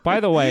By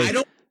the way,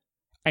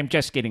 I'm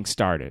just getting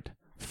started.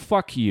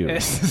 Fuck you.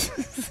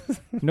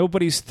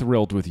 Nobody's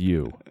thrilled with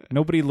you.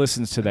 Nobody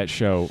listens to that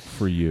show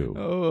for you.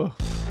 Oh.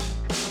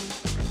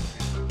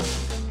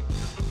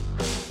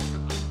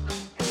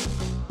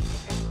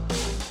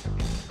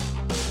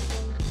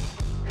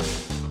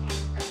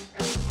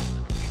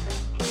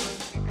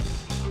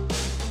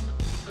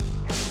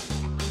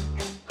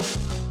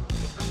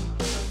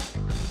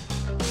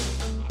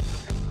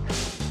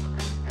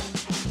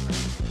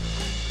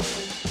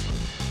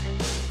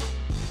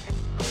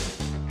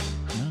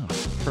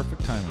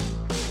 Perfect timing.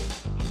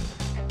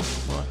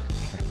 What?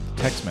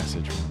 Text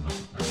message.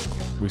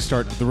 We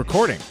start the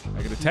recording.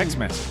 I get a text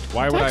message.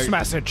 Why would I? Text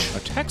message. A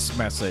text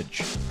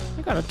message.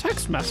 I got a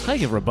text message. Hi,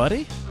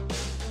 everybody.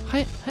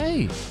 Hi.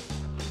 Hey.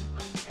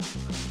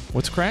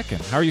 What's cracking?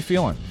 How are you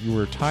feeling? You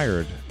were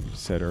tired, you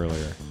said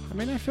earlier. I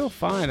mean, I feel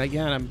fine.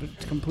 Again, I'm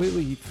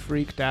completely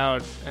freaked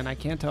out, and I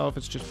can't tell if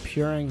it's just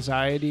pure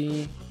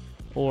anxiety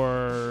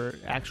or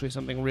actually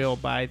something real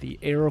by the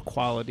air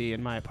quality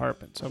in my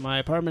apartment. So my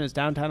apartment is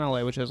downtown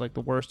LA, which has like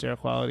the worst air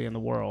quality in the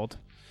world.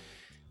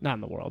 Not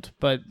in the world,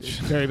 but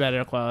very bad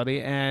air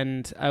quality.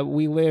 And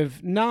we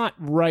live not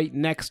right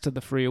next to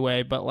the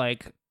freeway, but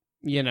like,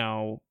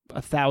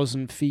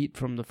 1,000 feet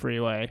from the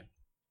freeway.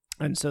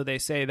 And so they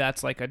say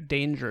that's like a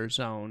danger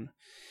zone.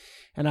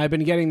 And I've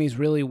been getting these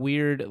really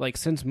weird, like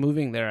since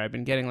moving there, I've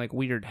been getting like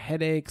weird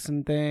headaches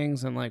and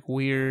things and like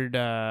weird,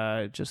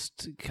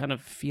 just kind of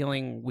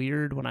feeling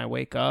weird when I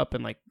wake up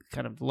and like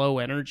kind of low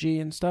energy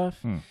and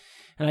stuff. And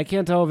I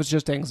can't tell if it's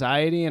just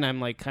anxiety and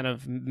I'm like kind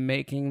of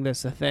making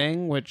this a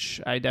thing,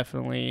 which I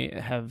definitely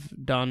have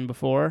done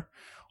before,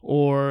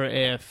 or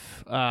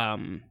if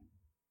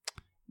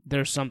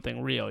there's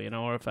something real,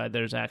 or if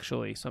there's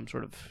actually some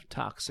sort of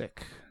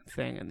toxic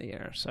thing in the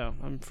air. So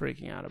I'm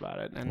freaking out about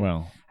it. And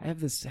I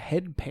have this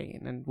head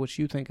pain, and which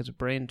you think is a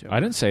brain tumor. I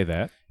didn't say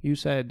that. You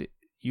said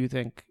you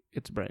think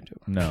it's a brain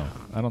tumor. No,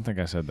 I don't think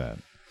I said that.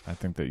 I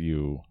think that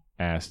you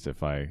asked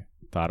if I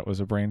thought it was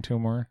a brain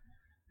tumor.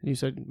 You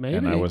said maybe.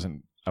 And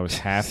I was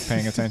half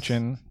paying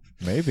attention.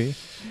 Maybe.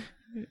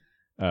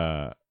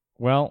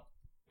 Well,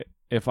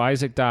 if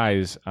Isaac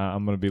dies,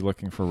 I'm going to be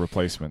looking for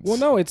replacements. Well,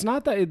 no, it's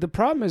not that. The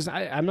problem is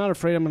I'm not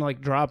afraid I'm going to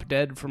like drop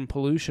dead from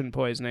pollution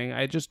poisoning.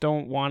 I just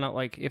don't want to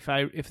like if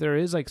there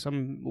is like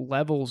some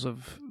levels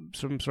of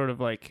some sort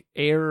of like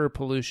air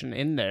pollution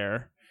in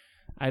there,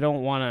 I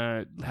don't want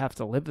to have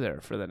to live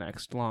there for the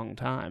next long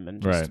time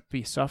and just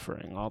be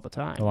suffering all the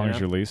time. How long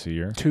is your lease? A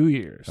year? 2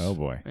 years. Oh,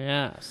 boy.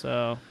 Yeah,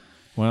 so.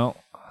 Well,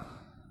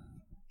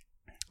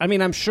 I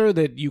mean, I'm sure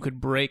that you could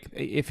break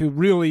if it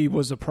really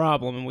was a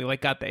problem and we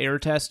like got the air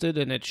tested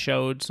and it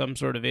showed some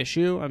sort of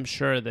issue. I'm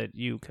sure that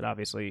you could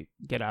obviously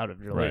get out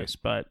of your lease,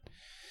 but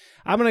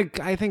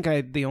I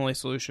think the only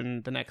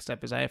solution, the next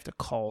step is I have to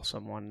call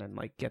someone and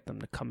like get them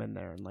to come in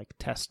there and like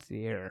test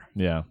the air.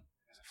 Yeah,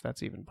 if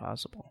that's even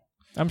possible.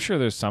 I'm sure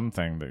there's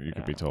something that you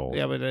could be told.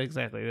 Yeah, but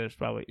exactly. There's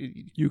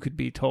probably, you could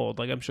be told.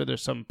 Like, I'm sure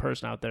there's some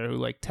person out there who,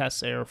 like,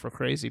 tests air for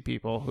crazy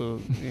people who,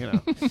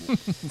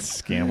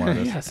 Scam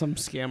artists. Yeah, some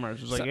scammers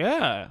who's like,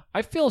 yeah.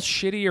 I feel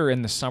shittier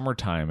in the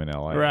summertime in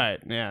LA. Right.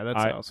 Yeah,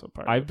 that's also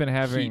part of it. I've been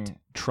having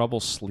trouble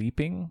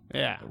sleeping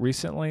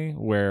recently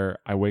where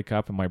I wake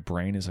up and my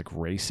brain is, like,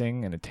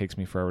 racing and it takes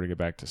me forever to get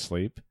back to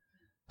sleep.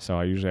 So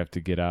I usually have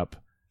to get up.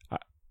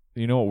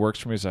 What works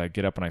for me is I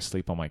get up and I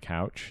sleep on my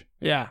couch.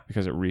 Yeah.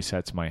 Because it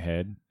resets my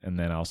head, and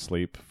then I'll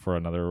sleep for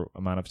another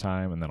amount of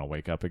time, and then I'll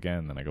wake up again,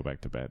 and then I go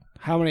back to bed.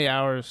 How many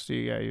hours do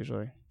you get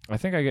usually? I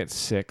think I get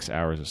 6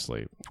 hours of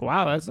sleep.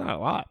 Wow, that's not a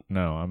lot.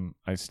 No,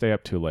 I stay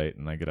up too late,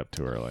 and I get up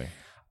too early.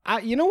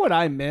 You know what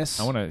I miss?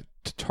 I want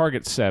to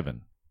target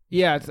 7.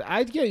 Yeah,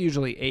 I get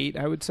usually 8,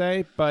 I would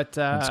say, but...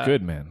 That's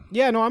good, man.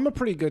 Yeah, no, I'm a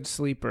pretty good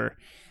sleeper.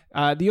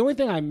 The only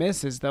thing I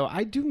miss is, though,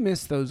 I do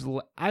miss those...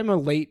 I'm a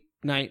late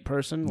night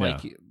person,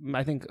 like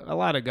I think a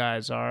lot of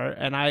guys are,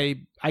 and I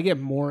get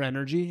more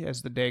energy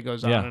as the day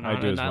goes on and on.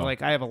 I do as well.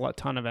 I have a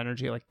ton of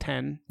energy at like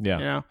 10.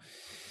 Yeah.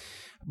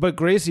 But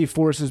Gracie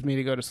forces me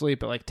to go to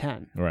sleep at like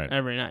 10 right.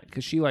 every night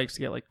because she likes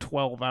to get like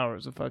 12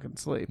 hours of fucking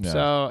sleep. Yeah.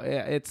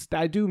 So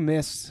I do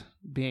miss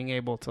being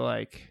able to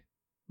like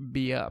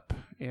be up,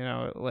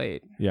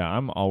 late. Yeah,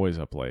 I'm always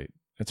up late.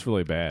 It's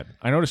really bad.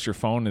 I noticed your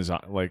phone is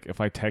like,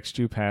 if I text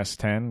you past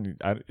 10,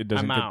 it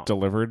doesn't get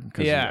delivered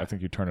because I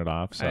think you turn it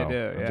off. So I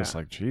do, I'm just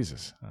like,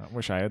 Jesus, I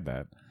wish I had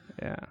that.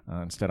 Yeah.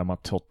 Instead, I'm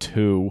up till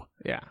 2.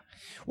 Yeah.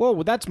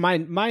 Well, that's my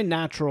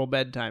natural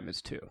bedtime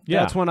is 2. Yeah.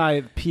 That's when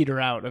I peter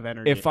out of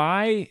energy. If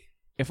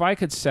I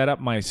could set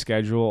up my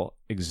schedule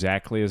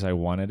exactly as I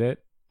wanted it,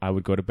 I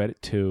would go to bed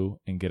at 2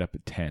 and get up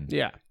at 10.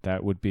 Yeah.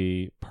 That would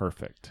be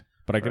perfect.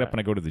 But I get up and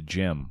I go to the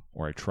gym,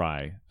 or I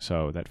try,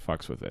 so that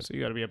fucks with it. So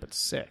you got to be up at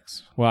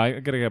 6. Well, I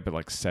got to get up at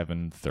like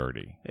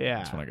 7:30. Yeah.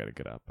 That's when I got to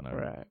get up, and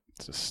right.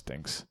 It just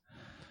stinks.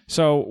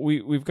 So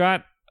we've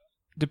got...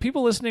 Do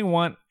people listening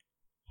want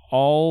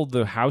all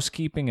the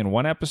housekeeping in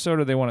one episode,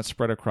 or they want it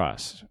spread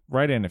across?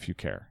 Write in if you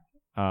care.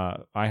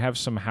 I have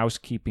some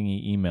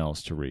housekeeping-y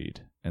emails to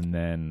read, and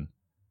then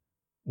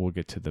we'll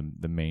get to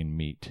the main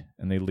meat,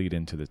 and they lead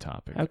into the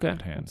topic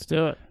at hand. Let's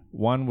do it.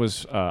 One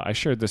was I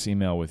shared this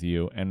email with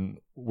you, and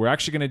we're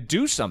actually going to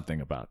do something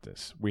about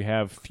this. We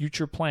have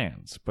future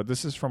plans, but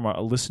this is from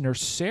a listener,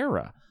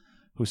 Sarah,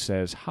 who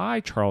says, "Hi,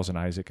 Charles and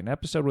Isaac. An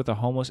episode with a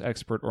homeless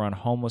expert or on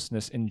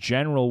homelessness in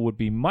general would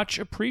be much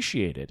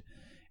appreciated.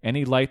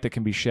 Any light that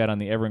can be shed on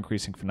the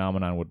ever-increasing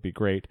phenomenon would be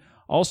great.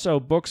 Also,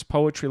 books,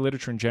 poetry,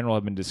 literature in general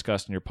have been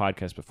discussed in your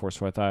podcast before,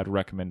 so I thought I'd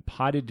recommend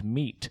Potted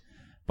Meat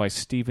by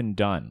Stephen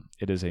Dunn.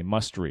 It is a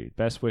must-read.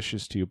 Best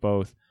wishes to you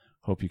both.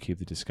 Hope you keep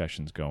the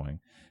discussions going."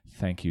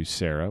 Thank you,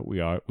 Sarah.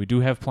 We do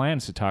have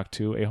plans to talk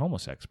to a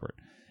homeless expert.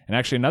 And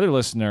actually, another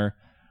listener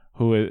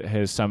who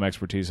has some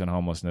expertise in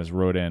homelessness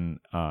wrote in,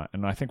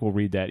 and I think we'll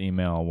read that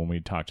email when we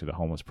talk to the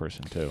homeless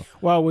person, too.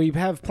 Well, we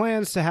have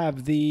plans to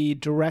have the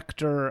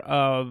director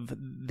of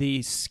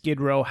the Skid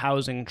Row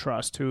Housing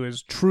Trust, who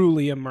is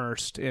truly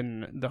immersed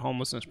in the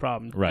homelessness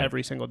problem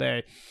every single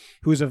day,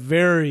 who is a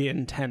very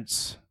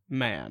intense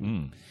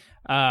man.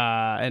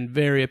 And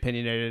very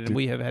opinionated, and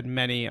we have had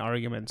many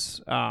arguments.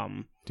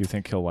 Do you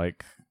think he'll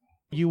like...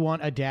 You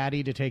want a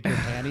daddy to take your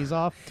panties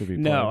off? to be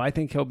No, I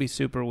think he'll be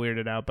super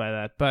weirded out by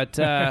that. But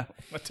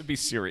but to be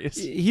serious,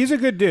 he's a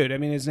good dude. I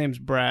mean, his name's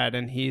Brad,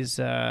 and he's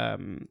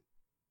again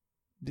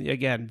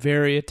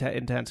very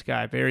intense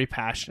guy, very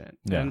passionate,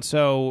 and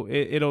so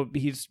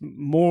he's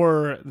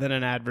more than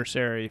an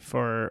adversary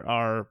for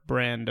our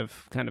brand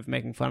of kind of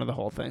making fun of the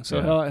whole thing.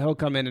 So he'll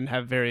come in and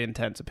have very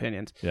intense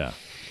opinions. Yeah.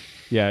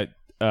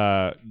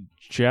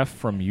 Jeff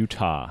from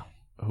Utah,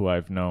 who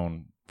I've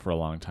known for a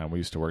long time, we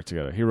used to work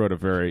together. He wrote a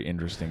very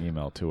interesting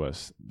email to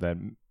us that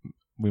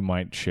we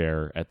might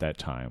share at that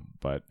time.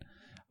 But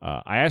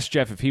I asked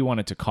Jeff if he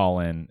wanted to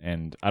call in,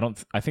 and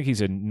I think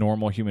he's a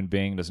normal human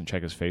being, doesn't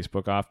check his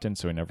Facebook often,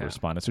 so he never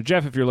responded. So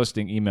Jeff, if you're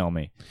listening, email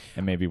me,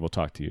 and maybe we'll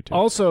talk to you too.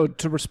 Also,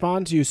 to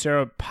respond to you,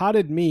 Sarah,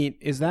 Potted Meat,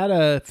 is that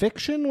a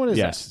fiction? What is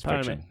that? Yes, it's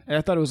fiction.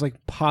 I thought it was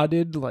like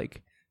potted,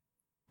 like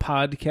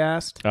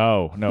podcast.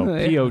 Oh, no,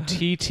 Potted.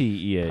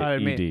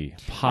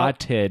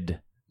 Potted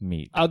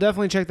Meat. I'll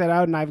definitely check that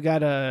out, and I've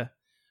got a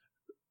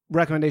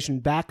recommendation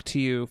back to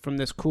you from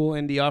this cool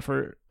indie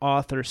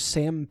author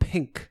Sam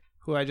Pink,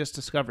 who I just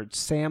discovered.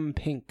 Sam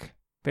Pink,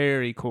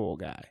 very cool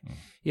guy.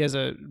 He has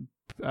a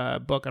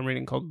book I'm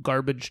reading called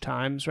Garbage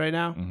Times right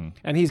now,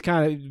 and he's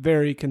kind of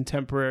very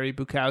contemporary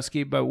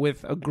Bukowski, but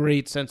with a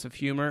great sense of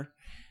humor,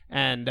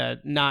 and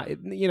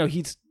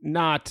he's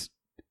not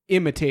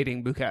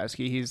imitating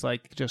Bukowski. He's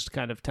like just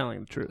kind of telling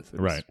the truth.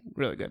 It's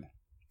really good.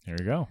 There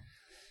you go.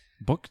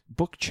 Book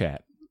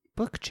chat.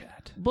 Book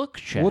chat.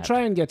 We'll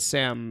try and get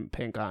Sam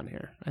Pink on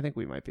here. I think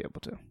we might be able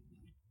to.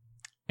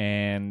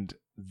 And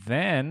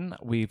then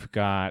we've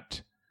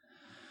got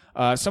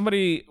some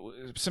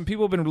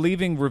people have been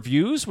leaving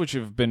reviews, which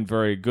have been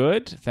very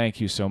good.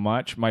 Thank you so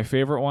much. My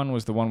favorite one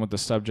was the one with the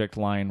subject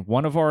line,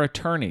 "One of our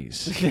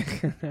attorneys."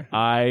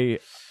 I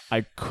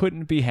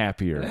couldn't be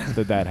happier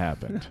that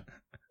happened.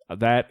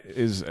 That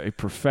is a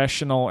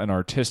professional and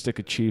artistic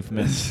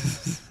achievement.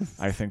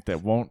 I think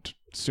that won't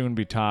soon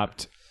be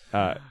topped.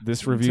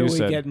 This review Until we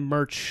said, get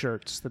merch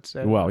shirts that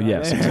say... Well,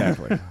 yes,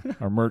 exactly.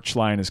 Our merch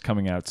line is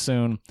coming out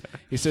soon.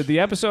 He said, "The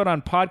episode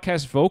on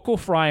podcast Vocal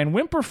Fry and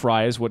Whimper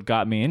Fry is what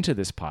got me into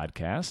this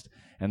podcast.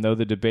 And though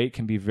the debate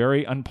can be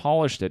very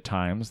unpolished at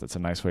times," that's a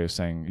nice way of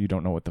saying you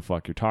don't know what the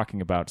fuck you're talking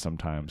about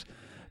sometimes,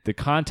 "the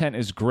content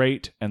is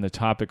great and the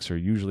topics are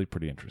usually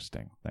pretty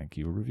interesting." Thank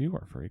you,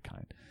 reviewer. Very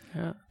kind.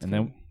 Yeah. And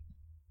then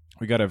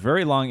we got a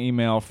very long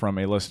email from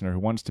a listener who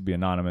wants to be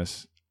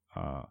anonymous,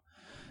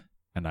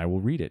 and I will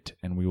read it,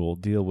 and we will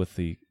deal with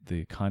the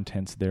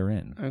contents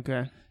therein.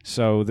 Okay.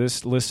 So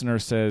this listener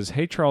says,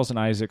 "Hey, Charles and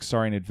Isaac,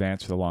 sorry in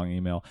advance for the long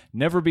email.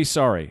 Never be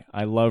sorry.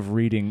 I love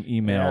reading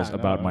emails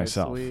about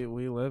myself." We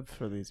live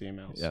for these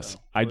emails. Yes. So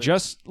I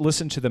just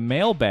listened to the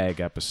mailbag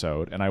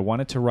episode, and I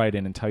wanted to write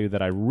in and tell you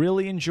that I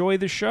really enjoy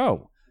the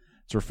show.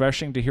 It's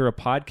refreshing to hear a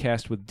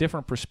podcast with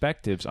different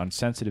perspectives on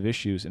sensitive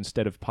issues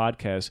instead of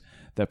podcasts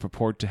that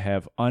purport to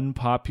have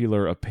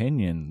unpopular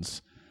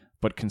opinions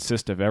but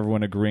consist of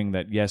everyone agreeing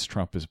that, yes,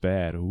 Trump is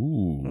bad.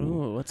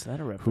 Ooh, what's that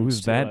a reference Who's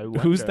to? that?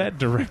 Who's that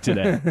directed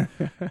at?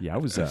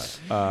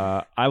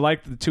 Yowza. I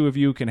like that the two of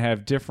you can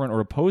have different or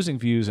opposing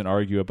views and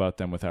argue about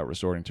them without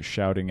resorting to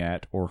shouting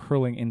at or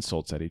hurling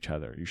insults at each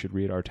other. You should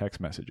read our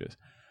text messages.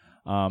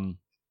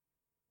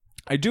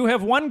 I do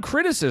have one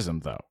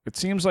criticism, though. It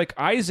seems like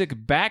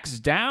Isaac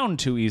backs down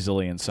too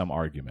easily in some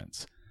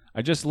arguments.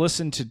 I just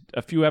listened to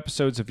a few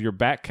episodes of your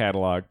back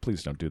catalog.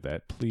 Please don't do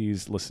that.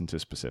 Please listen to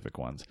specific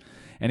ones.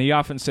 And he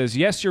often says,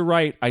 "Yes, you're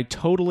right. I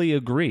totally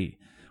agree,"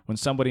 when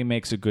somebody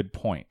makes a good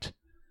point.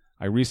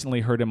 I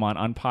recently heard him on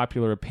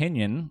Unpopular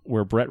Opinion,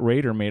 where Brett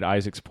Rader made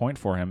Isaac's point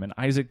for him, and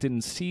Isaac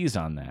didn't seize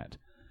on that.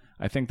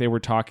 I think they were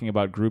talking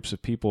about groups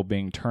of people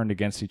being turned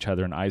against each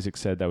other, and Isaac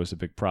said that was a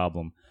big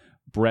problem.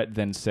 Brett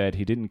then said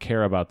he didn't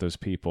care about those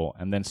people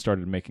and then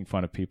started making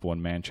fun of people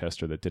in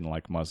Manchester that didn't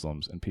like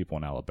Muslims and people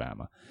in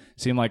Alabama.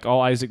 Seemed like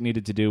all Isaac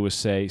needed to do was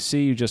say,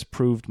 "See, you just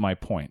proved my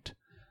point."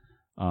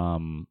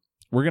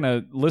 We're going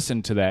to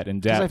listen to that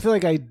in depth. I feel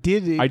like I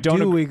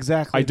do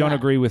exactly I don't that.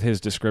 agree with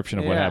his description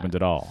of what happened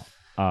at all.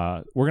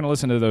 We're going to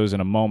listen to those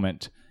in a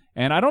moment.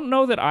 And I don't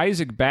know that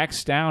Isaac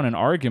backs down in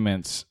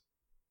arguments.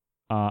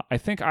 I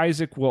think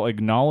Isaac will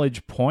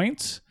acknowledge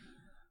points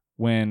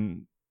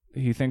when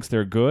he thinks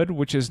they're good,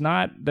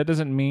 that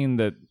doesn't mean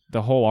that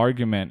the whole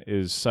argument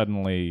is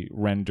suddenly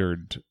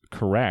rendered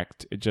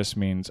correct. It just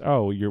means,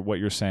 what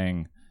you're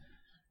saying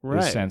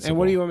is sensible. And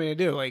what do you want me to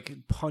do? Like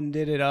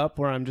pundit it up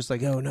where I'm just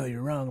like, oh no,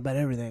 you're wrong about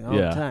everything all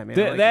the time.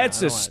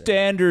 That's a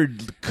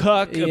standard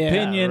cuck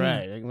opinion.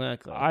 Right,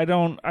 exactly.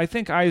 I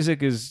think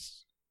Isaac is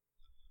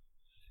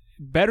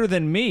better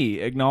than me,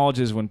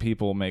 acknowledges when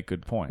people make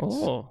good points.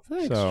 Oh,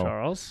 thanks,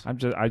 Charles.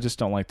 I just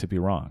don't like to be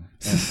wrong.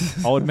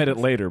 And I'll admit it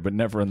later, but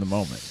never in the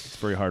moment. It's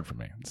very hard for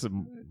me. It's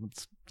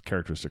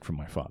characteristic from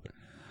my father.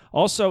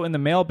 Also, in the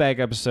mailbag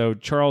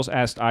episode, Charles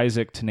asked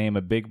Isaac to name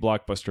a big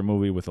blockbuster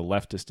movie with a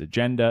leftist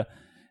agenda,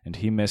 and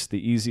he missed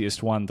the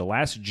easiest one, The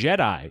Last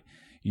Jedi.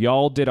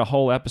 Y'all did a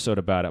whole episode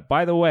about it.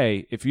 By the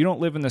way, if you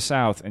don't live in the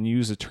South and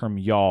use the term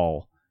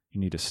y'all, you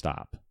need to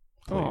stop.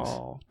 Please.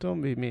 Oh,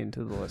 don't be mean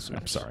to the listeners.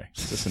 I'm sorry.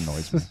 This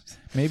annoys me.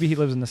 Maybe he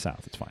lives in the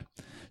South. It's fine.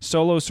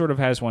 Solo sort of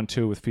has one,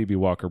 too, with Phoebe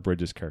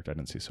Walker-Bridges' character. I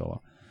didn't see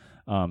Solo.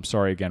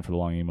 Sorry again for the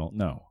long email.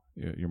 No,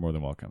 you're more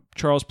than welcome.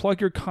 Charles, plug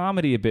your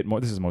comedy a bit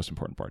more. This is the most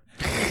important part.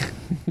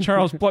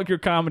 Charles, plug your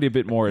comedy a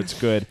bit more. It's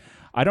good.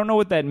 I don't know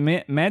what that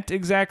meant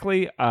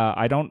exactly.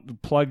 I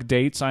don't plug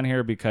dates on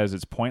here because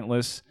it's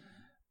pointless.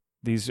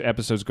 These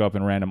episodes go up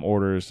in random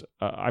orders.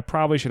 I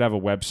probably should have a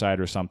website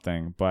or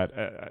something, but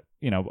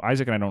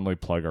Isaac and I don't really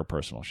plug our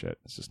personal shit.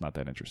 It's just not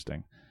that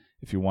interesting.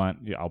 If you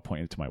want, I'll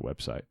point you to my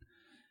website.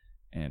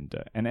 And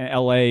in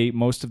LA,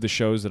 most of the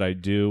shows that I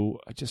do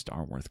just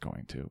aren't worth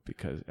going to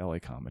because LA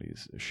comedy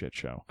is a shit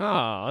show.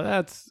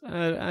 Oh,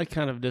 I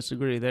kind of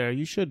disagree there.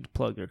 You should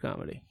plug your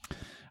comedy.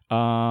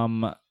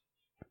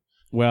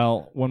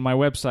 Well, when my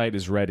website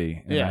is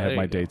ready and I have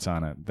my dates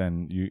on it,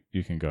 then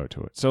you can go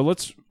to it. So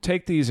let's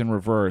take these in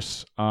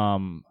reverse.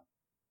 Comedy,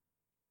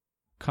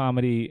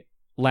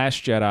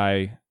 Last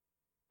Jedi.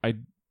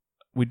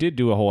 We did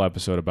do a whole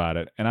episode about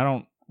it, and I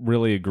don't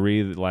really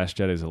agree that Last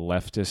Jedi is a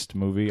leftist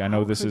movie. I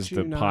know this is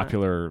the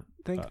popular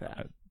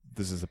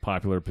this is the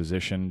popular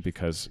position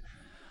because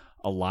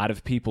a lot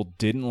of people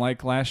didn't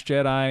like Last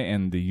Jedi,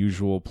 and the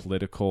usual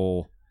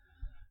political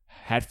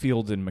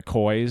Hatfield and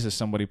McCoys, as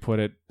somebody put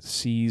it,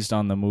 seized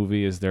on the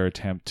movie as their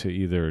attempt to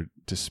either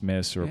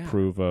dismiss or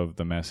approve of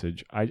the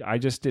message. I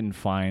just didn't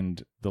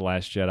find The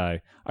Last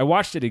Jedi. I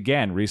watched it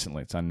again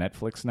recently. It's on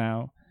Netflix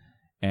now.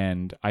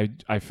 And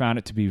I found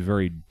it to be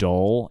very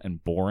dull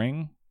and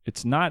boring.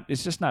 It's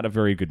just not a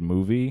very good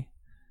movie.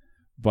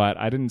 But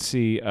I didn't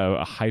see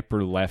a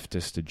hyper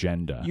leftist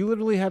agenda. You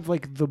literally have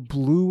like the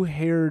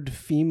blue-haired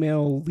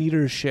female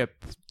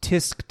leadership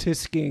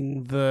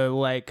tisking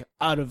the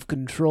out of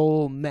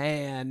control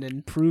man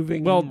and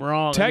proving him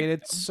wrong. I mean,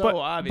 it's so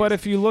obvious. But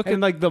if you look at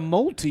like the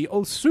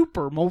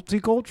super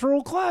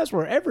multicultural class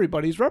where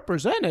everybody's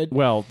represented.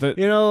 Well,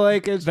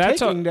 it's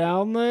taking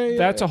down the.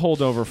 That's a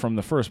holdover from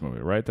the first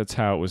movie, right? That's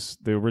how it was.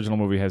 The original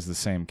movie has the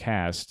same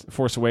cast.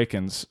 Force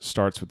Awakens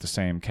starts with the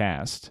same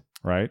cast,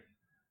 right?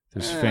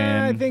 There's Finn.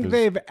 I think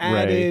they've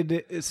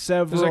added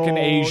several. There's like an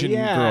Asian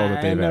girl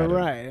that they've added.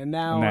 Right, and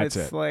now it's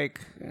it. Like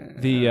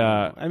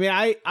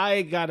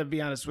I gotta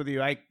be honest with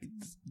you. I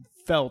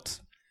felt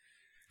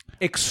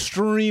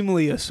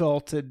extremely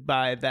assaulted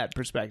by that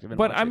perspective.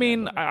 But I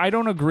mean, I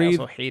don't agree. I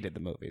also hated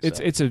the movie.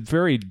 So. It's a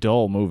very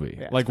dull movie.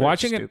 Yeah, like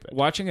watching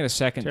it a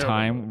second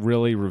time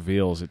really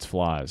reveals its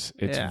flaws.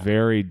 It's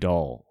very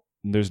dull.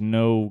 There's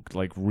no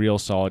real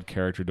solid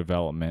character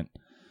development.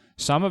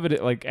 Some of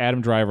it, like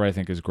Adam Driver, I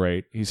think is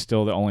great. He's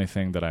still the only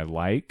thing that I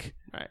like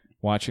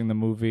watching the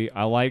movie.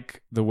 I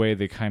like the way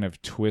they kind of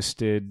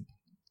twisted.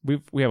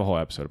 We have a whole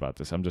episode about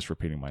this. I'm just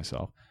repeating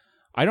myself.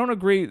 I don't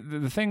agree.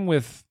 The thing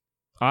with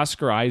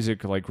Oscar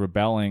Isaac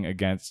rebelling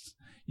against,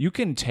 you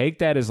can take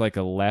that as a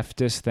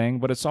leftist thing,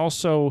 but it's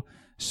also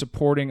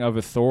supporting of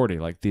authority.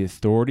 Like the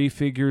authority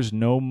figures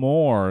know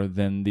more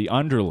than the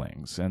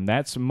underlings, and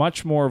that's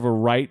much more of a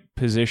right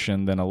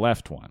position than a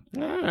left one.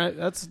 All right,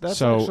 that's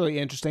actually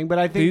interesting. But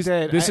I think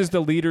this is the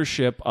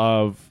leadership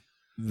of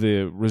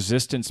the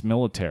resistance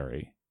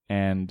military,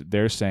 and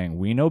they're saying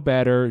we know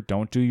better.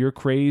 Don't do your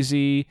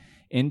crazy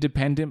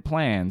independent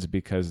plans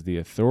because the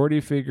authority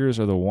figures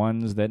are the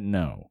ones that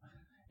know.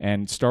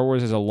 And Star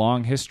Wars has a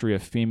long history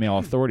of female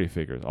authority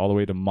figures, all the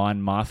way to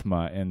Mon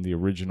Mothma in the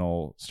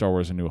original Star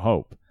Wars A New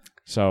Hope.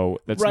 So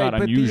that's not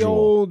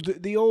unusual.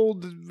 But the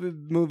old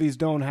movies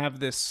don't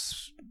have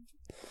this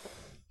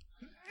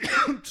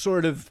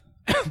sort of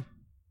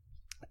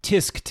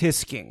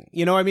tisking.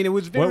 I mean, it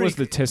was very... What was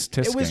the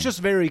tisking? It was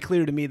just very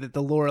clear to me that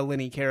the Laura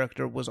Linney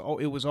character was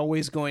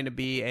always going to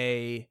be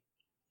a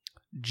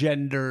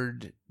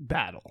gendered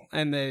battle,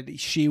 and that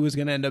she was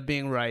going to end up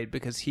being right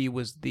because he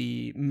was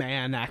the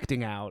man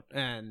acting out,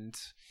 and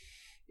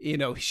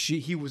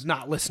he was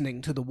not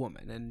listening to the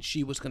woman, and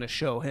she was going to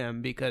show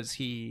him because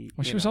he.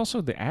 Well, she was also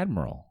the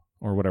admiral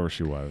or whatever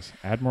she was,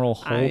 Admiral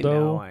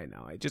Holdo. I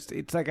know.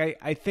 It's like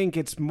I think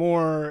it's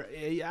more.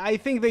 I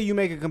think that you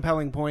make a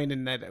compelling point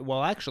in that.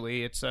 Well,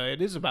 actually, it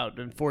is about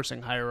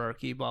enforcing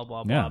hierarchy, blah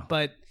blah blah,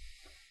 but.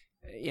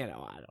 I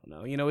don't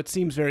know. It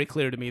seems very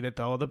clear to me that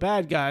the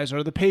bad guys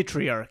are the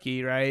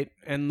patriarchy, right?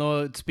 And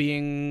though it's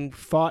being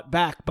fought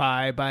back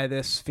by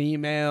this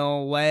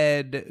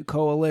female-led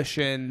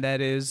coalition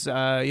that is,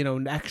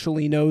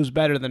 actually knows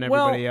better than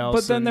everybody else.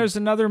 But then there's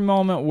another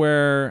moment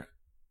where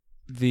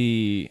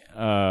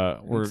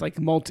it's like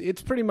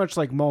it's pretty much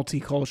like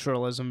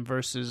multiculturalism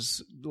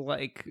versus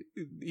like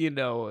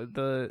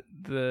the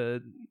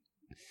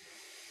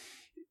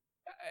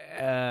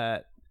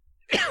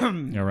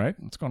All right,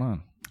 what's going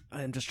on?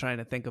 I'm just trying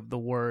to think of the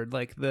word,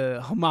 like the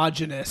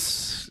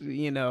homogenous,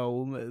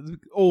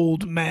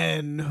 old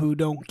men who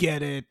don't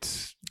get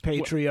it,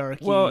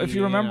 patriarchy. Well, if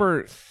you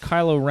remember,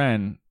 Kylo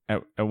Ren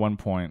at one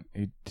point,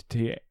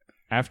 he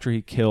after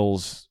he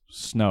kills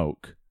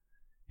Snoke,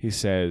 he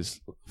says,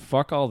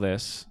 "Fuck all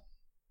this,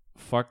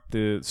 fuck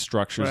the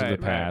structures of the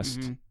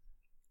past,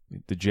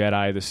 the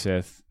Jedi, the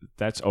Sith.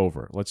 That's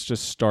over. Let's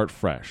just start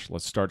fresh.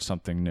 Let's start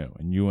something new,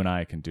 and you and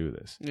I can do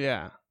this."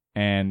 Yeah.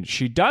 And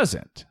she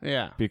doesn't.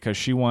 Yeah. Because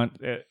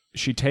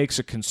she takes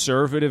a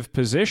conservative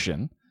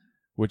position,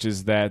 which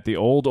is that the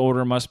old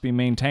order must be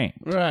maintained.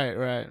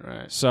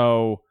 Right.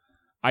 So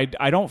I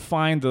don't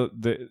find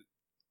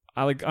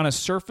I like on a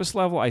surface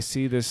level I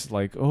see this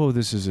like, oh,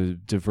 this is a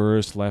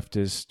diverse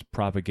leftist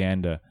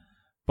propaganda.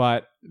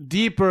 But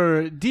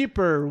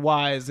deeper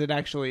wise, it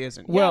actually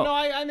isn't. Well,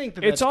 I think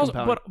that's it's also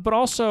compelling. but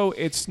also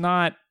it's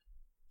not.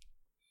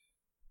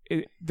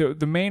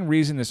 The main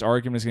reason this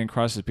argument is getting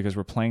crossed is because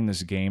we're playing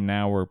this game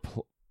now where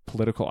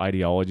political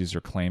ideologies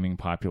are claiming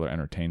popular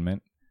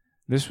entertainment.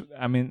 This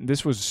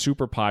was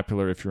super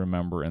popular if you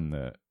remember in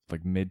the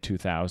mid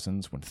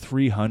 2000s when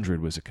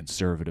 300 was a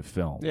conservative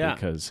film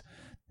because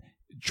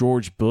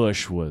George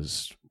Bush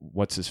was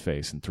what's his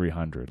face in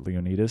 300,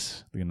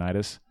 Leonidas,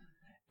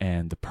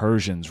 and the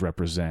Persians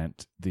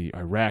represent the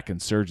Iraq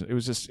insurgents. It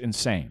was just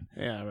insane.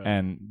 Yeah, right.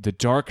 And The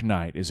Dark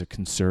Knight is a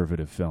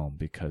conservative film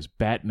because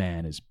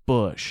Batman is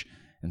Bush,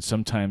 and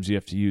sometimes you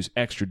have to use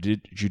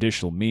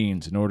extrajudicial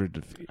means in order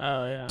to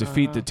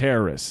defeat the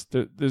terrorists.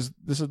 There's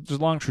a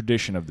long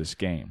tradition of this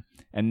game.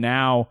 And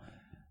now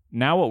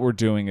what we're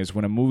doing is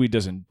when a movie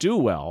doesn't do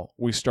well,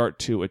 we start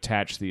to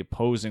attach the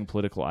opposing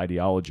political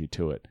ideology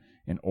to it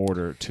in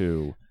order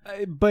to...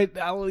 But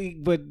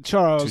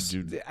Charles,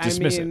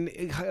 dismiss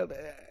it.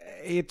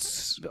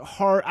 It's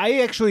hard.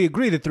 I actually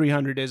agree that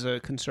 300 is a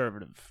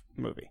conservative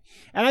movie,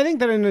 and I think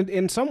that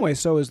in some ways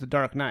so is The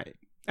Dark Knight.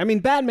 I mean,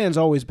 Batman's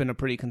always been a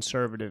pretty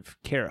conservative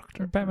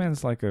character.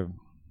 Batman's like a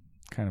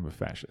kind of a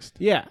fascist.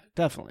 Yeah,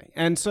 definitely.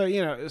 And so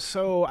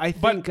I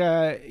think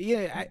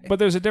but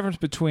there's a difference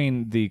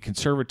between the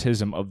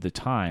conservatism of the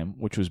time,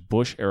 which was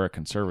Bush era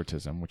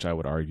conservatism, which I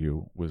would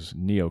argue was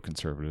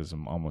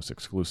neoconservatism almost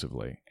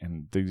exclusively,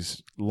 and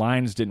these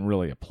lines didn't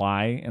really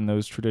apply in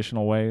those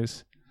traditional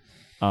ways.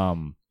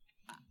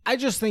 I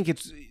just think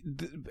it's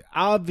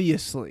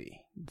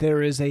obviously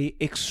there is a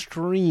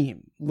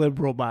extreme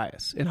liberal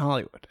bias in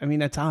Hollywood. I mean,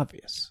 that's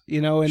obvious,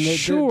 and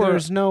sure.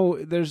 There's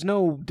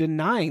no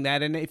denying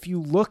that. And if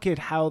you look at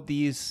how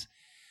these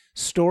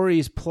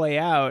stories play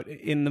out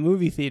in the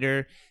movie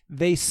theater,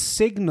 they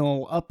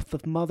signal up the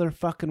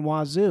motherfucking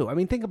wazoo. I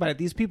mean, think about it.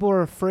 These people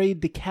are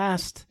afraid to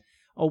cast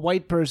a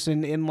white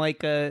person in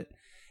like a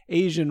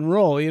Asian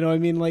role, I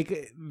mean,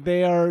 like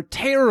they are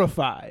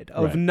terrified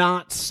of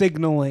not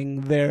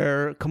signaling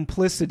their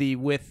complicity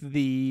with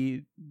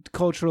the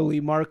culturally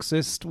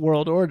Marxist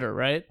world order,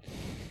 right?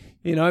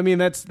 I mean,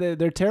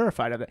 they're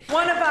terrified of it.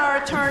 One of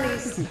our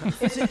attorneys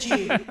is a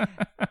Jew.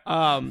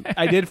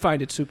 I did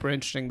find it super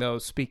interesting, though,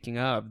 speaking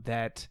of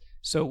that.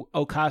 So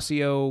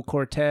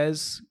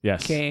Ocasio-Cortez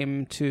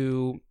came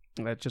to,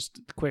 just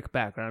quick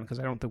background, because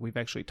I don't think we've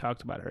actually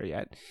talked about her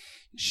yet.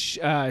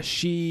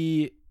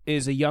 She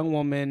is a young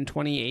woman,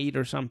 28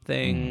 or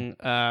something,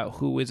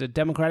 who is a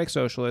democratic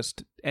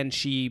socialist, and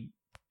she,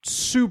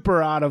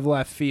 super out of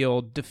left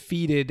field,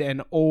 defeated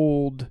an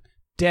old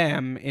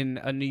Dem in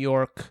a New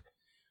York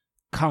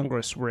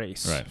Congress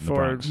race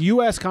for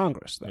U.S.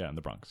 Congress. Though. Yeah, in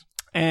the Bronx.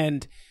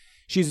 And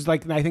she's I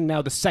think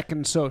now the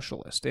second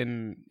socialist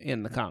in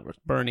the Congress,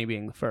 Bernie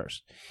being the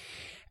first.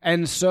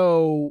 And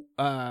so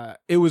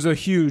it was a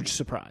huge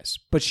surprise.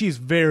 But she's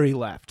very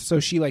left.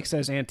 So she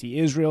says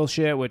anti-Israel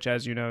shit, which,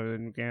 as you know,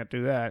 you can't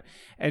do that.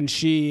 And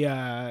she,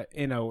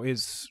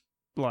 is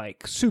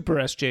super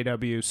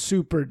SJW,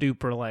 super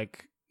duper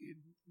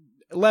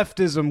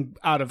leftism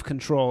out of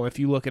control if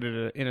you look at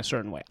it in a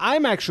certain way.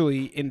 I'm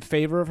actually in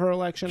favor of her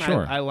election.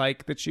 Sure. I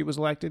like that she was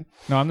elected.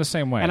 No, I'm the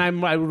same way. And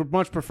I would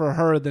much prefer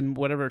her than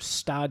whatever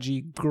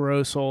stodgy,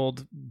 gross,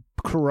 old,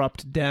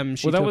 corrupt Dem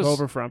she took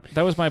over from.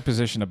 That was my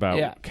position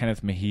about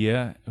Kenneth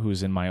Mejia,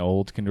 who's in my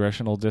old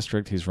congressional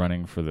district. He's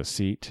running for the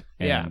seat.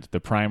 And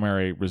the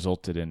primary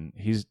resulted in...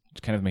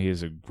 Kenneth Mejia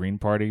is a Green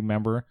Party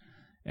member,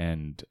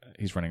 and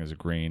he's running as a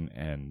Green,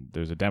 and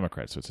there's a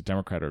Democrat, so it's a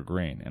Democrat or a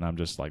Green. And I'm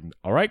just like,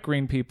 all right,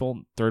 Green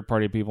people,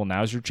 third-party people,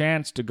 now's your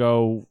chance to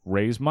go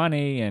raise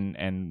money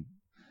and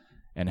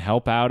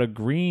help out a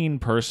Green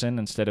person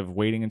instead of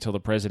waiting until the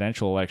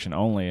presidential election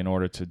only in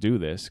order to do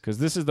this. Because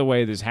this is the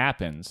way this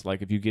happens.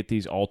 If you get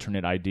these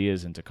alternate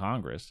ideas into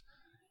Congress,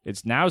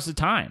 now's the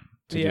time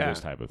to do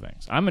those type of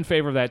things. I'm in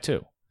favor of that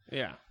too.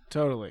 Yeah,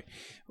 totally.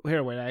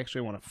 Here, wait, I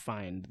actually want to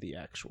find the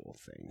actual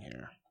thing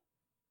here.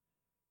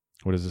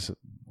 What is this?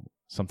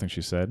 Something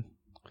she said?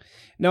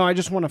 No, I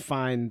just want to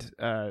find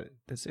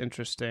this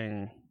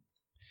interesting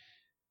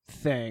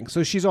thing.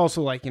 So she's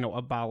also like,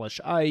 abolish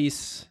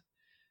ICE.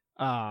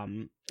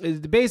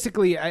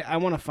 Basically, I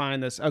want to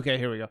find this. Okay,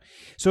 here we go.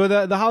 So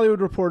the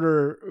Hollywood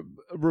Reporter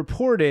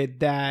reported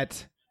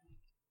that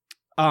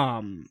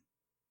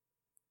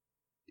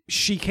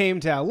she came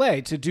to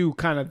LA to do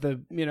kind of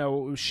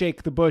the,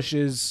 shake the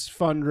bushes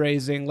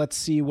fundraising. Let's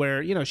see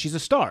where, she's a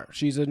star.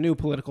 She's a new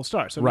political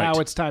star. So now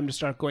it's time to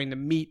start going to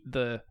meet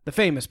the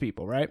famous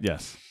people, right?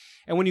 Yes.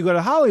 And when you go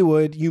to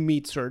Hollywood, you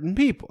meet certain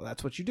people.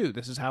 That's what you do.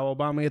 This is how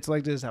Obama gets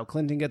elected. This is how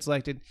Clinton gets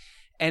elected.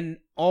 And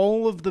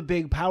all of the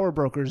big power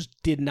brokers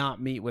did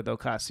not meet with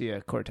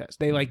Ocasio-Cortez.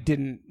 They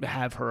didn't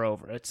have her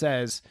over. It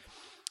says,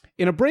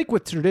 in a break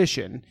with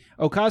tradition,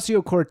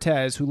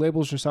 Ocasio-Cortez, who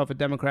labels herself a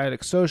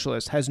democratic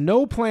socialist, has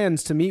no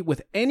plans to meet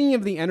with any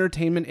of the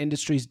entertainment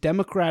industry's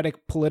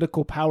democratic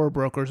political power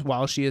brokers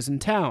while she is in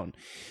town.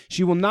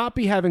 She will not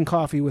be having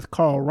coffee with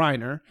Carl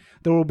Reiner.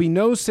 There will be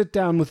no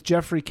sit-down with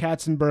Jeffrey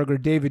Katzenberg or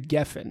David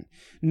Geffen.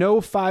 No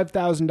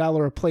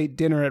 $5,000 a plate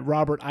dinner at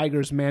Robert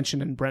Iger's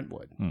mansion in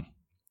Brentwood.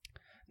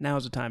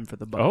 Now's the time for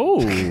the button. Oh.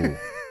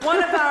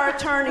 One of our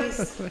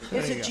attorneys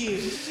is a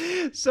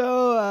Jew.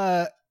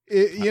 So,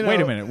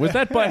 wait a minute. Was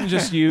that button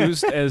just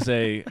used as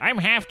I'm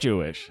half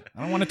Jewish?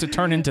 I don't want it to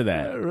turn into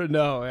that.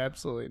 No,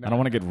 absolutely not. I don't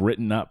want to get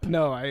written up.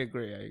 No, I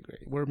agree.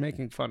 We're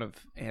making fun of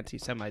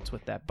anti-Semites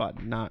with that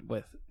button, not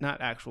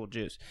actual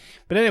Jews.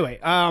 But anyway,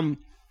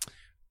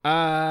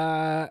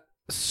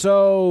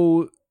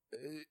 so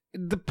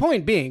the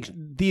point being,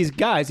 these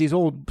guys, these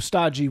old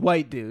stodgy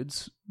white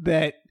dudes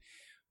that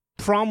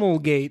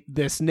promulgate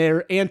this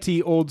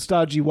anti-old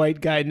stodgy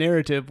white guy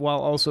narrative while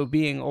also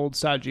being old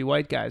stodgy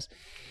white guys,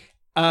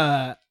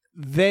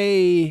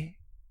 they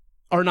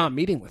are not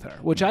meeting with her,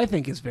 which I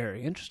think is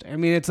very interesting. I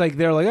mean, it's like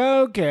they're like,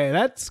 okay,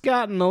 that's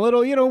gotten a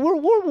little,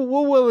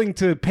 we're willing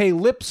to pay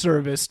lip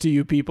service to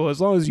you people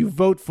as long as you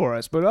vote for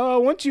us, but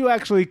once you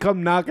actually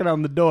come knocking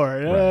on the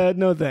door,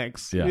 no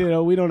thanks. Yeah.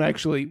 We don't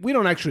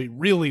actually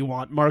really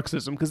want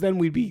Marxism, because then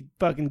we'd be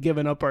fucking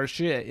giving up our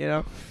shit.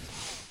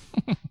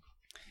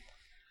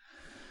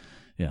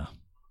 Yeah.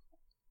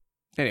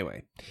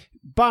 Anyway,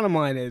 bottom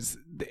line is,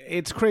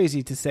 it's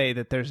crazy to say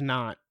that there's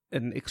not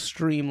an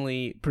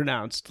extremely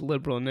pronounced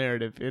liberal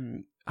narrative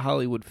in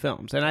Hollywood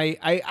films. And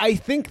I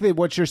think that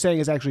what you're saying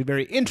is actually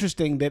very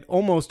interesting, that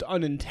almost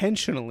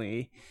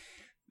unintentionally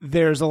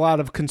there's a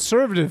lot of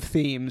conservative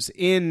themes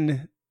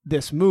in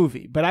this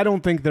movie, but I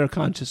don't think they're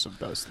conscious of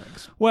those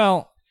things.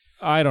 Well,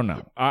 I don't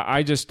know.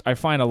 I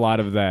find a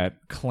lot of that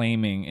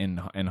claiming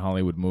in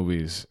Hollywood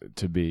movies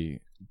to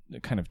be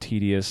kind of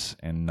tedious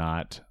and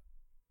not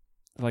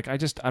I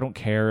don't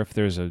care if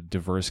there's a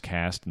diverse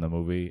cast in the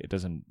movie. It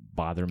doesn't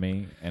bother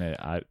me, and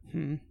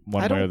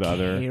one way or the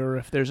other. I don't care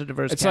if there's a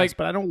diverse cast,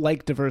 but I don't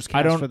like diverse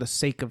cast for the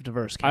sake of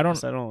diverse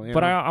cast.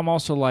 I'm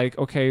also like,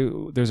 okay,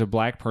 there's a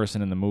black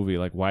person in the movie.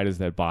 Like, why does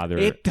that bother?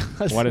 It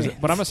does.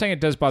 But I'm not saying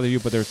it does bother you.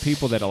 But there's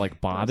people that are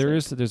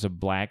bothers that there's a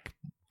black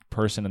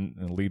person in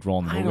the lead role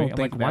in the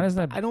movie. Why does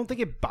that? I don't think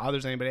it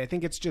bothers anybody. I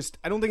think it's just,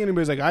 I don't think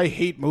anybody's like, I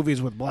hate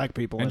movies with black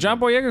people. And John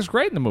Boyega's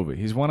great in the movie.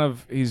 He's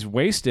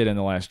wasted in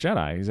The Last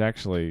Jedi. He's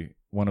actually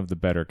one of the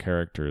better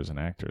characters and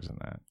actors in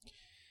that.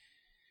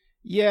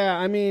 Yeah,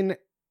 I mean,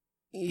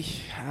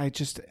 I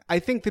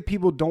think that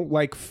people don't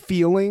like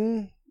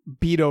feeling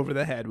beat over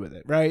the head with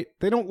it, right?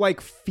 They don't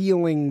like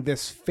feeling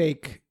this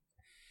fake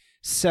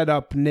set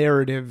up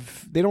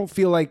narrative. They don't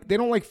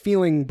like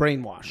feeling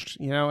brainwashed,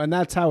 and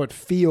that's how it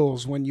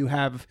feels when you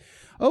have,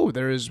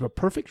 there is a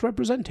perfect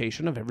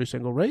representation of every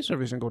single race,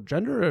 every single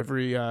gender,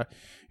 every,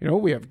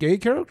 we have gay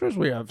characters,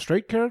 we have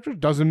straight characters,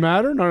 doesn't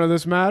matter, none of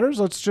this matters,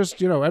 let's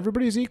just,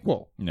 everybody's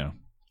equal. No.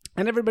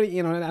 And everybody,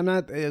 I'm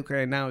not,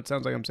 okay, now it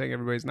sounds like I'm saying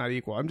everybody's not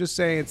equal. I'm just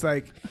saying it's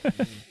like,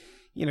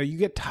 you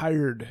get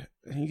tired,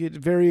 you get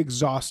very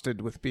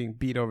exhausted with being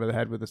beat over the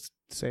head with the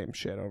same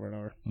shit over and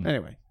over.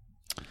 Anyway.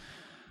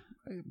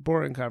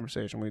 Boring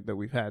conversation that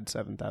we've had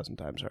 7,000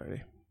 times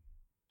already.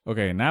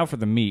 Okay, now for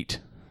the meat.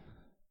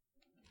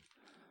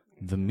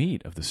 The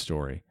meat of the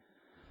story.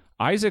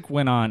 Isaac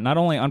went on, not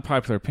only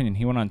Unpopular Opinion,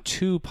 he went on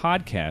two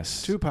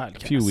podcasts a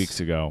few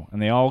weeks ago,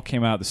 and they all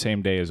came out the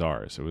same day as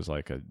ours. It was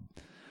like a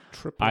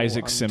Triple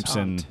Isaac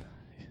Simpson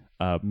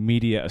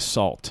media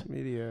assault.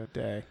 Media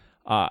day.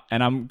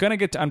 And I'm going to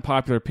get to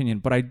Unpopular Opinion,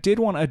 but I did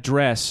want to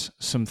address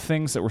some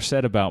things that were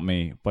said about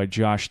me by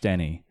Josh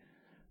Denny,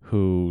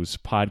 whose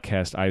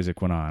podcast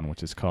Isaac went on,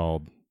 which is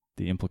called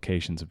The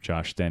Implications of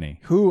Josh Denny.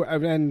 Who,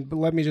 and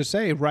let me just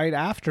say, right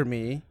after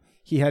me,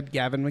 he had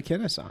Gavin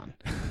McInnes on,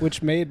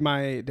 which made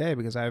my day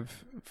because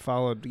I've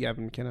followed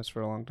Gavin McInnes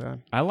for a long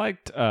time. I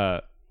liked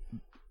that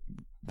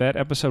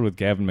episode with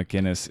Gavin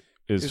McInnes.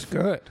 It's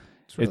good.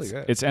 It's really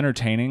good. It's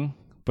entertaining,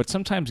 but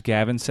sometimes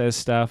Gavin says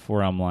stuff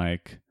where I'm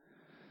like,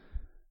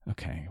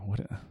 okay, what?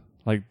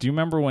 Like, do you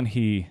remember when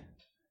he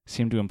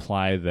seemed to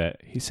imply that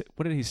he said,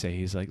 what did he say?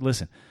 He's like,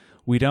 listen,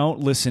 we don't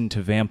listen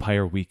to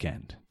Vampire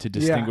Weekend to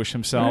distinguish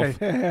himself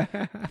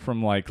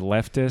from like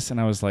leftists. And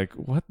I was like,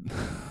 what?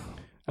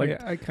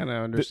 Like, I kind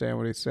of understand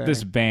what he's saying.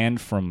 This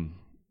band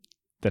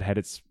that had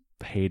its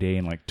heyday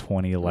in like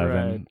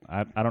 2011.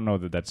 Right. I don't know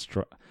that that's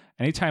true.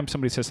 Anytime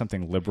somebody says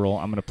something liberal,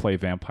 I'm going to play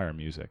vampire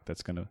music.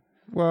 That's going to...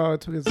 Well,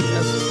 it's because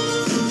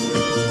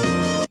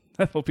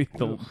that'll be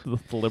the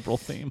liberal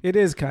theme. it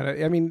is kind of.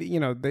 I mean,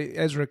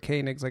 Ezra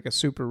Koenig's like a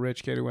super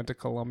rich kid who went to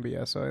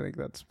Columbia, so I think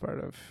that's part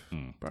of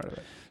it.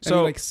 So And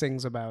he like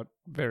sings about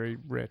very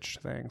rich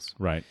things.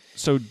 Right.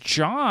 So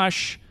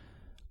Josh,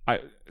 I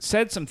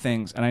said some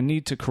things, and I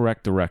need to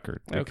correct the record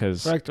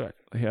because Correct the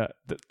record. yeah.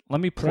 Let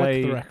me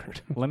play. Correct the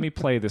record. Let me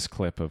play this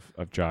clip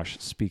of Josh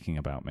speaking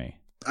about me.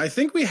 I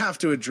think we have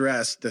to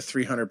address the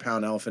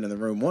 300-pound elephant in the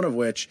room, one of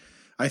which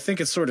I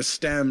think it sort of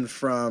stemmed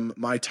from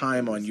my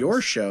time on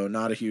your show,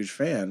 Not a Huge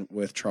Fan,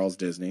 with Charles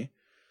Disney.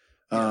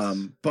 Yes.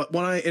 But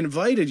when I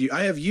invited you,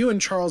 I have you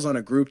and Charles on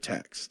a group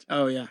text.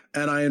 Oh, yeah.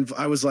 And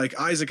I was like,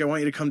 Isaac, I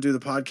want you to come do the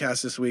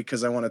podcast this week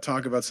because I want to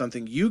talk about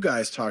something you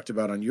guys talked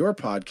about on your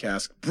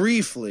podcast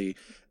briefly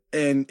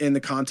in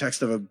the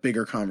context of a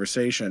bigger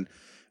conversation.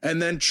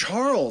 And then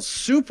Charles,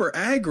 super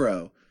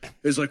aggro,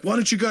 is like, why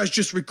don't you guys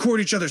just record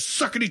each other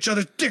sucking each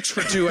other's dicks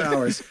for 2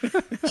 hours?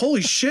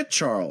 Holy shit,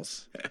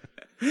 Charles.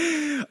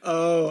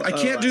 I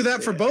can't do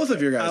that for both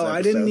of your guys.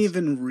 I didn't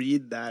even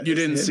read that. You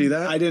didn't see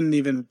that? I didn't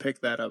even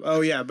pick that up.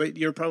 Oh, yeah, but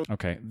you're probably...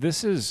 Okay,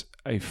 this is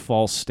a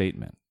false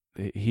statement.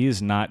 He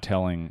is not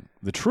telling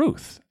the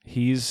truth.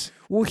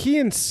 Well, he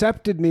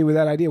incepted me with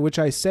that idea, which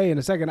I say in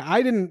a second.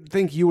 I didn't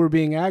think you were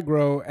being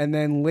aggro, and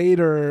then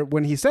later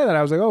when he said that,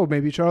 I was like, oh,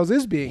 maybe Charles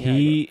is being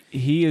aggro.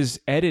 He is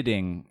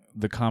editing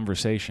the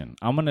conversation.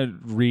 I'm going to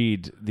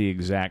read the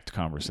exact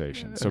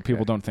conversation so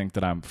people don't think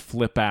that I'm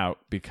flip out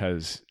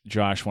because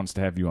Josh wants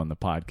to have you on the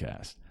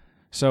podcast.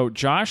 So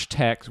Josh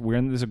we're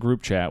in this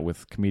group chat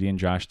with comedian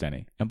Josh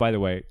Denny. And by the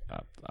way,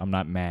 I'm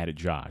not mad at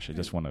Josh. I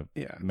just want to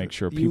make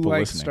sure people you like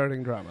listening.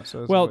 Starting drama.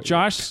 So well,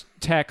 Josh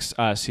texts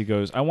us. He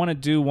goes, I want to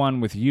do one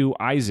with you,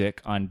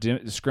 Isaac, on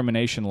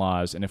discrimination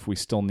laws and if we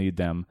still need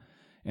them.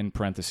 In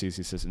parentheses,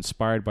 he says,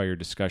 inspired by your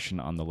discussion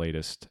on the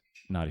latest,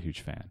 Not a Huge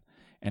Fan.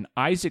 And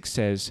Isaac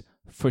says,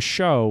 for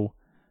show,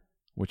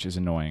 which is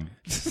annoying,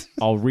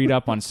 I'll read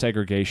up on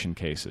segregation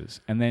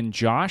cases. And then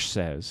Josh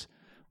says,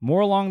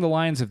 more along the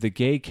lines of the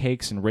gay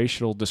cakes and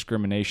racial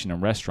discrimination in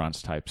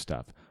restaurants type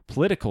stuff,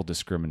 political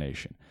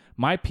discrimination.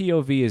 My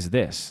POV is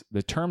this.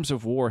 The terms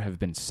of war have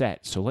been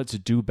set, so let's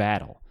do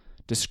battle.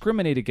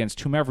 Discriminate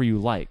against whomever you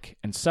like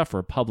and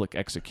suffer public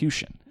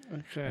execution.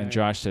 Okay. And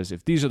Josh says,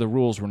 if these are the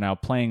rules we're now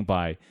playing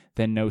by,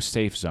 then no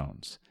safe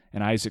zones.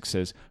 And Isaac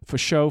says, for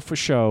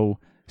show,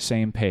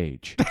 same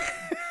page.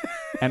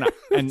 and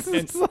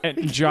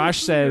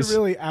Josh says, you're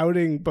really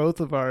outing both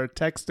of our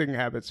texting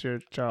habits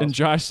here, Charles. And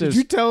Josh says, did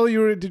you tell him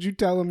you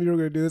were going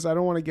to do this? I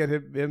don't want to get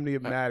him to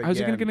get mad again. How's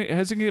he going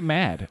to get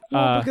mad?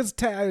 Well, because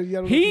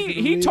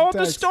he told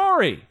the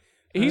story.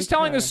 He's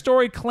telling a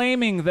story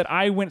claiming that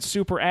I went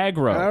super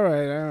aggro. All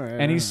right.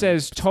 And he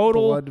says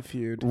total blood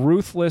feud.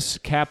 Ruthless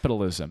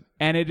capitalism.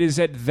 And it is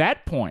at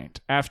that point,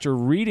 after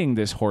reading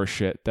this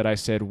horseshit, that I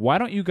said, why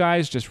don't you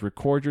guys just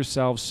record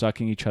yourselves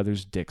sucking each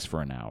other's dicks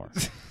for an hour?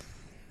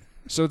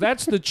 So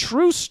that's the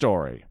true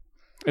story.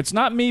 It's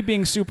not me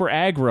being super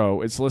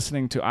aggro. It's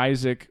listening to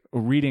Isaac,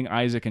 reading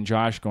Isaac and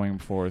Josh going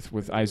forth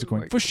with Isaac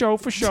going, for show,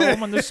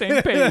 I'm on the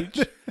same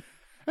page.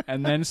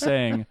 And then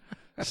saying,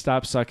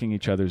 stop sucking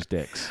each other's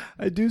dicks.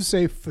 I do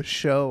say for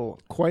show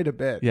quite a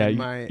bit. Yeah,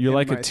 you're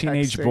like a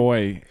teenage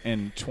boy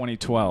in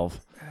 2012.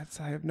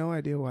 I have no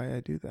idea why I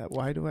do that.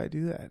 Why do I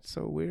do that? It's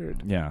so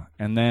weird. Yeah.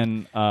 And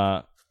then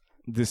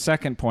the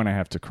second point I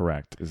have to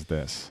correct is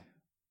this,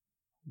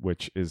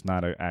 which is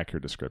not an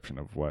accurate description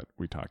of what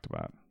we talked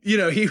about.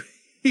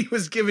 He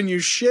was giving you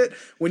shit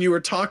when you were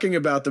talking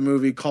about the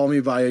movie Call Me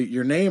By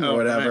Your Name or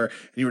whatever. Right.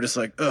 And you were just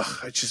like, ugh,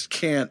 I just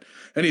can't.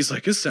 And he's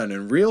like, it's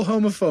sounding real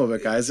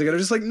homophobic, Isaac. And I'm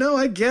just like, no,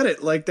 I get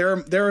it. Like there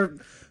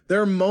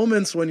are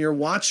moments when you're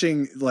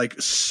watching like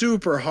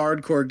super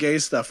hardcore gay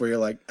stuff where you're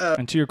like,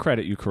 and to your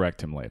credit, you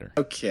correct him later.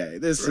 Okay,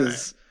 this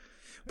is.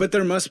 But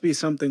there must be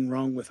something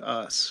wrong with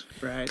us,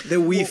 right?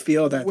 That we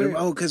feel that.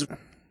 Because.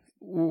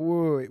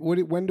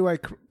 When do I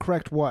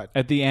correct what?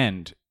 At the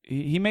end.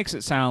 He makes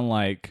it sound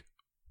like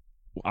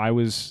I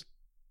was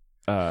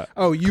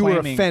you were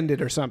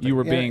offended or something. You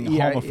were being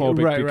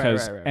homophobic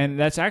because right. And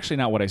that's actually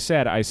not what I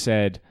said. I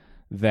said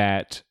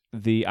that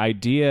the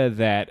idea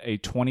that a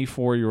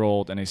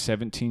 24-year-old and a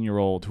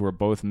 17-year-old who are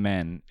both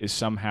men is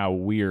somehow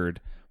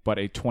weird, but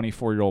a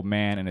 24-year-old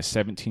man and a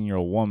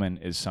 17-year-old woman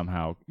is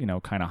somehow,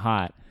 kind of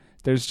hot.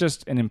 There's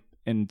just an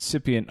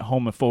incipient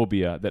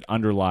homophobia that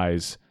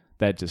underlies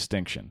that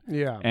distinction.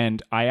 Yeah.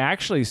 And I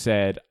actually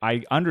said,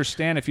 I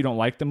understand if you don't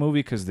like the movie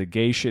because the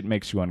gay shit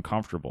makes you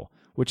uncomfortable,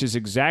 which is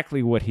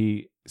exactly what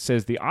he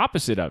says the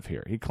opposite of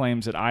here. He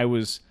claims that I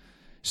was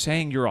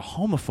saying you're a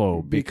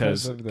homophobe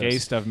because gay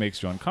stuff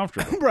makes you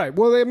uncomfortable. Right.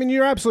 Well, I mean,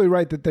 you're absolutely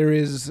right that there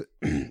is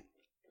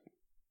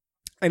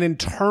an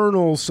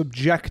internal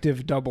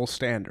subjective double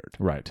standard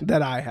Right.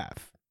 that I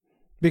have.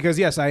 Because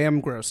yes, I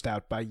am grossed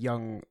out by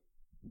young,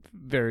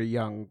 very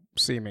young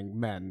seeming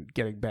men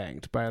getting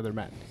banged by other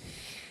men.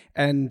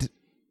 And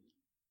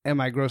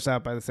am I grossed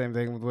out by the same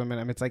thing with women?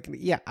 I mean, it's like,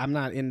 yeah, I'm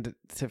not into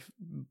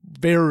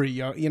very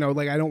young,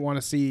 like I don't want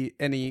to see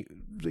any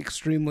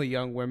extremely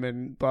young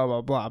women, blah,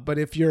 blah, blah. But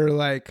if you're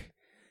like,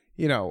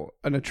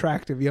 an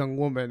attractive young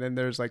woman and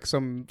there's like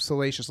some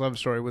salacious love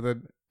story with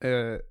a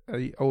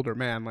older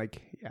man,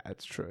 like, yeah,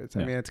 it's true. I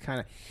mean, it's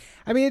kind of,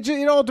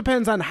 it all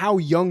depends on how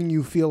young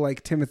you feel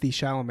like Timothy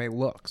Chalamet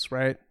looks,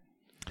 right?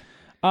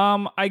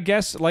 I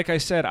guess, like I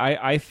said,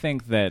 I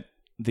think that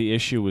the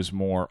issue is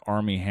more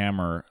Armie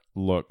Hammer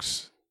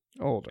looks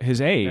Older.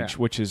 his age, Yeah.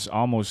 which is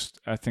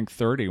almost, I think,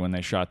 30 when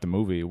they shot the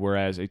movie,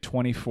 whereas a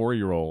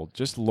 24-year-old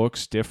just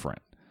looks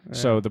different. Yeah.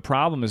 So the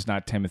problem is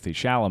not Timothy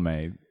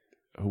Chalamet,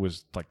 who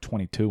was like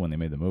 22 when they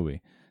made the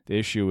movie. The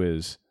issue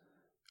is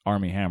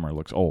Armie Hammer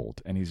looks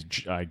old, and he's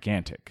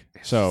gigantic.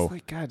 It's so, just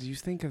like, God, do you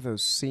think of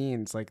those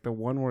scenes, like the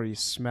one where he's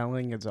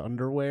smelling his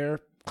underwear?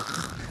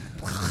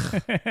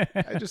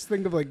 I just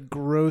think of like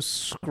gross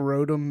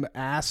scrotum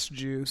ass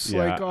juice,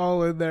 Yeah. like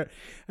all in there,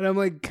 and I'm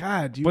like,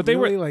 God, do you But they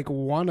really were- like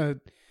want to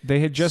they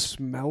had just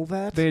smell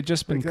that? they had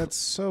just been like, that's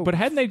so. But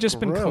hadn't they just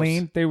been gross.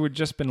 cleaned? They would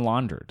just been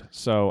laundered.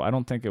 So I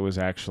don't think it was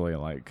actually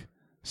like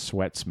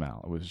sweat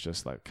smell. It was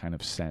just like kind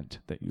of scent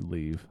that you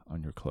leave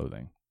on your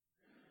clothing.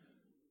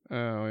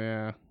 Oh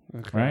yeah,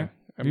 okay. Right?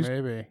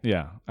 Maybe.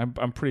 Yeah,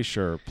 I'm pretty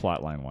sure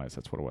plot line wise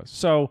that's what it was.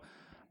 So,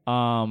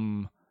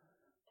 I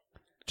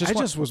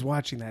just was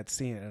watching that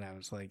scene and I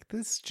was like,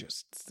 this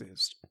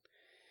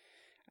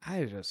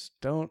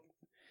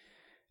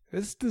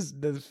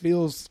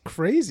feels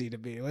crazy to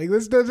me. Like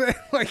this doesn't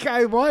I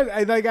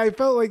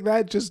felt like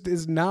that just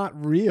is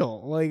not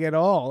real, like at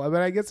all. I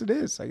mean, I guess it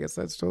is. I guess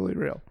that's totally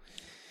real.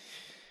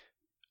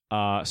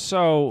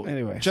 So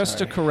Anyway, just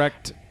sorry. to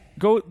correct,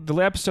 the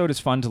episode is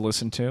fun to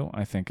listen to.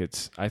 I think I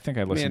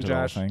listened to the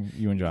whole Josh. thing.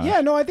 You and Josh.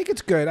 Yeah, no, I think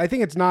it's good. I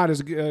think it's not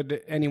as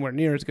good, anywhere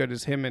near as good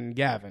as him and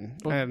Gavin.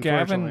 Well,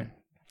 unfortunately.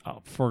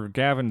 Gavin, for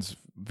Gavin's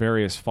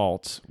various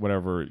faults,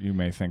 whatever you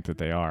may think that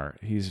they are,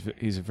 he's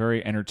a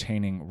very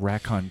entertaining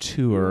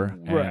raconteur,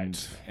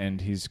 Right.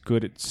 and he's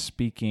good at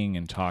speaking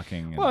and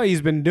talking. And, Well,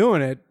 he's been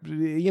doing it.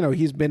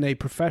 He's been a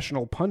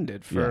professional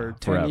pundit for Yeah,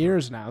 10 forever.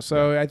 years now.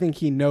 So I think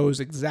he knows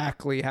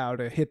exactly how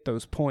to hit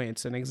those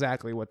points and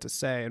exactly what to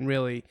say. And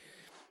really,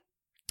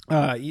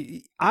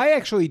 I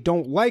actually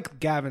don't like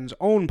Gavin's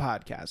own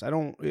podcast. I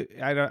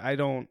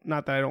don't,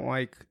 not that I don't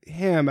like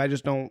him. I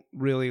just don't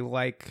really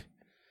like,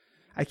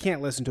 I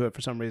can't listen to it for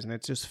some reason.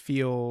 It just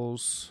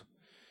feels,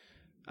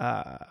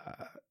 what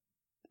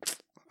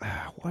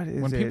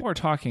is when it? people are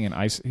talking in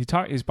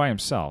he's by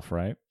himself,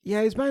 right?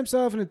 Yeah, he's by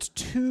himself, and it's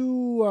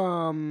too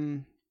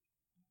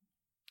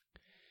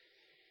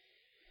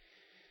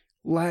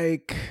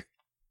like.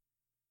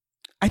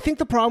 I think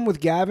the problem with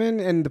Gavin,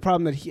 and the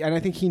problem that and I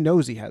think he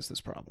knows he has this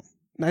problem.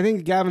 And I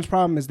think Gavin's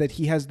problem is that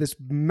he has this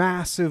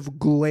massive,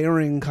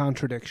 glaring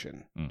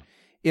contradiction,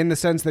 in the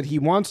sense that he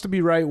wants to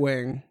be right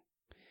wing,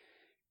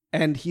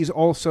 and he's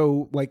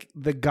also like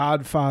the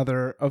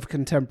godfather of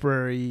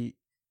contemporary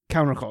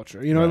counterculture.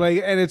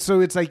 Right. And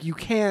it's like you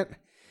can't.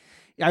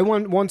 I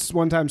one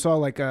time saw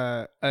like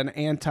an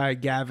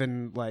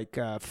anti-Gavin like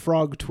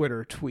frog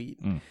Twitter tweet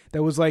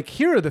that was like,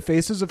 here are the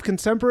faces of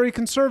contemporary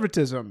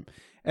conservatism,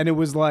 and it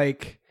was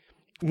like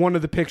one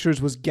of the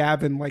pictures was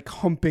Gavin like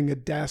humping a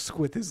desk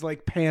with his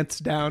like pants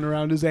down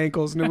around his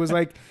ankles, and it was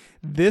like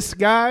this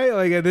guy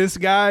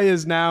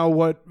is now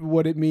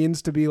what it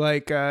means to be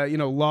like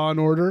Law and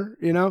Order,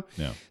 Yeah.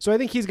 So I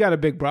think he's got a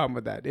big problem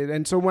with that.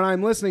 And so when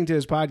I'm listening to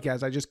his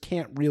podcast, I just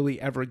can't really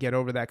ever get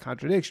over that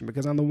contradiction,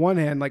 because on the one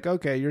hand, like,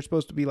 okay, you're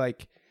supposed to be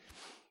like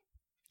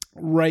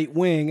right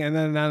wing, and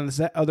then on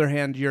the other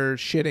hand, you're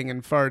shitting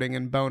and farting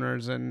and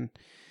boners and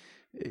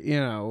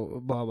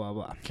blah blah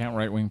blah. Can't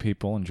right wing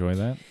people enjoy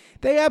that?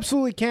 They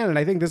absolutely can, and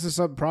I think this is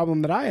a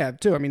problem that I have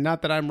too. I mean,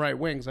 not that I'm right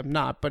wings, I'm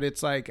not, but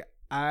it's like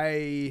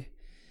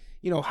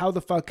how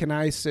the fuck can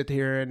I sit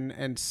here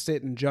and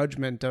sit in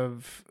judgment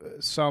of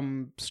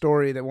some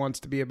story that wants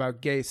to be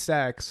about gay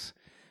sex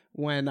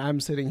when I'm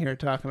sitting here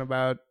talking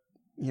about,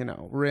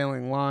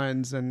 railing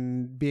lines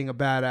and being a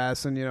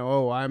badass and,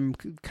 I'm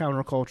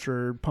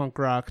counterculture punk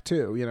rock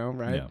too,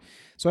 right? Yeah.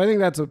 So I think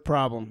that's a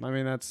problem. I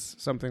mean, that's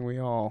something we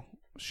all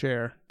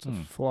share. It's a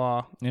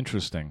flaw.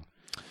 Interesting.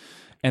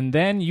 And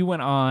then you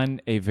went on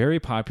a very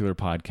popular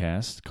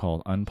podcast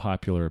called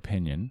Unpopular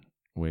Opinion,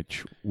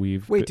 which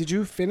we've... Wait, did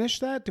you finish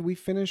that? Did we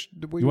finish?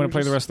 You want to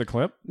play the rest of the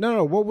clip?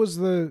 No. What was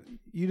you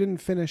didn't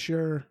finish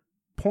your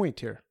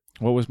point here.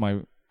 What was my...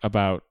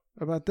 About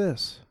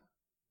this?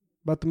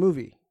 About the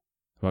movie?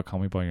 About Call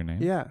Me By Your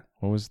Name? Yeah.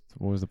 What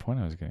was the point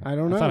I was getting? I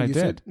don't know. I thought I you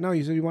did.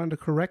 You said you wanted to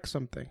correct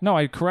something. No,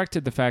 I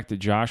corrected the fact that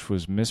Josh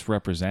was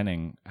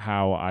misrepresenting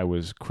how I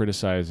was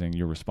criticizing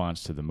your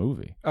response to the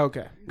movie.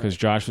 Okay. Because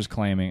Josh was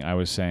claiming I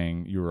was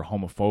saying you were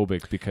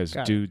homophobic because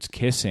Got it. dudes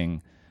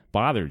kissing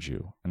bothered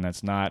you, and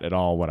that's not at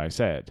all what I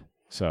said.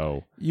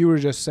 So You were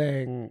just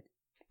saying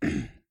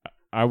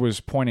I was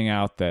pointing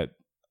out that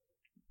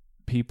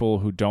people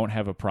who don't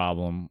have a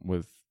problem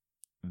with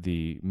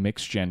the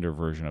mixed gender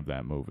version of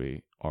that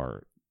movie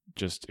are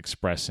just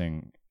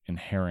expressing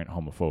inherent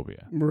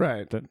homophobia.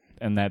 Right.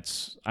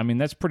 That's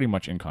pretty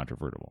much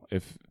incontrovertible.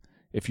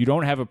 If you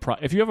don't have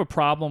if you have a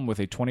problem with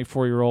a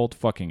 24-year-old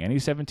fucking any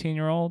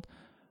 17-year-old,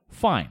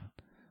 fine.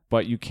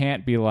 But you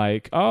can't be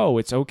like, oh,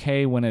 it's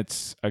okay when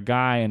it's a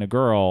guy and a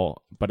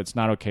girl, but it's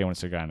not okay when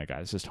it's a guy and a guy.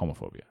 It's just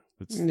homophobia.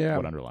 That's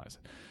what underlies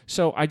it.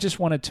 So I just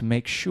wanted to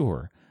make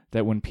sure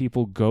that when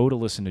people go to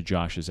listen to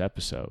Josh's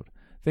episode,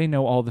 they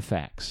know all the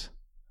facts.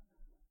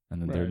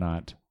 And then they're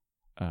not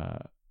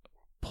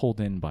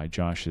pulled in by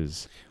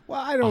Josh's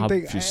I don't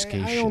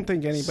obfuscation.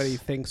 think anybody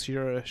thinks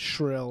you're a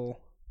shrill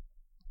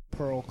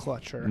pearl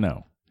clutcher.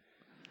 No.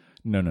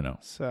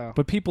 So,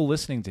 But people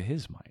listening to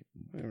his might.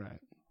 right.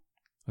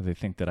 They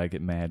think that I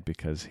get mad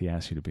because he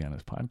asked you to be on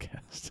his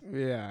podcast.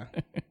 Yeah.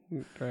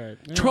 Right.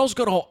 Yeah. Charles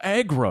got all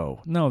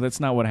aggro. No, that's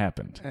not what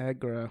happened.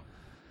 Aggro.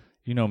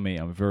 You know me.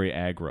 I'm very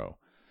aggro.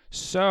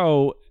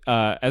 So,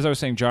 as I was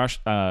saying,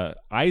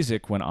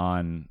 Isaac went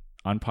on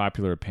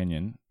Unpopular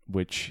Opinion,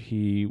 which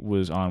he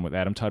was on with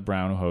Adam Todd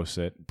Brown, who hosts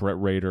it, Brett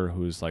Rader,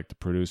 who is like the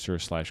producer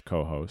 /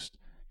 co-host,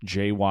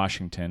 Jay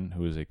Washington,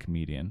 who is a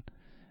comedian,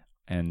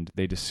 and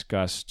they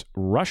discussed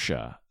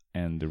Russia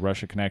and the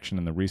Russia connection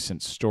and the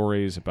recent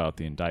stories about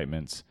the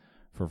indictments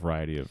for a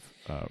variety of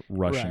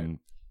Russian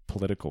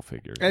political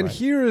figures. And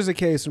here is a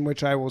case in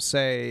which I will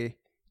say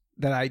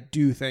that I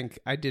do think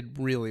I did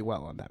really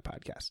well on that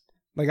podcast.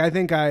 Like, I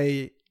think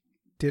I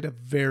did a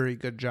very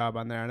good job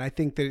on there. And I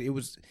think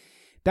that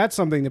that's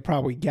something that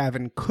probably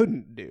Gavin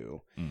couldn't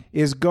do,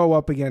 is go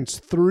up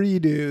against 3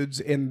 dudes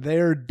in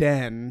their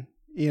den,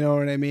 you know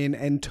what I mean?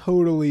 And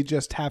totally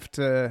just have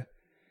to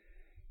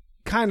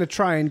kind of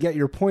try and get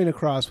your point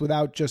across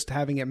without just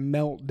having it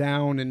melt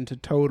down into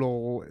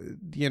total,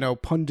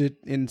 pundit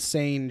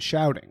insane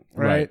shouting,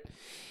 right?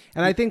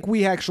 And I think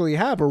we actually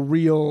have a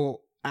real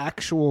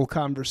actual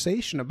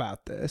conversation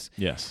about this.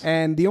 Yes.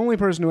 And the only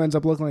person who ends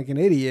up looking like an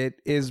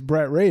idiot is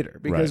Brett Rader,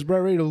 because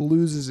Brett Rader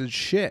loses his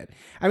shit.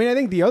 I mean, I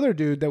think the other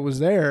dude that was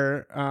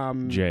there,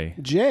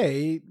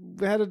 Jay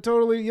had a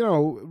totally,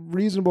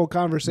 reasonable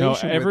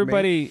conversation. No,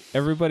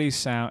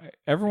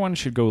 everyone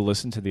should go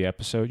listen to the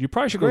episode. You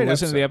probably should go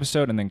listen to the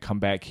episode and then come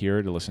back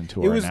here to listen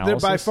to our analysis. It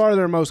was by far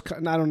their most,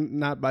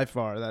 not by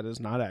far, that is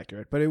not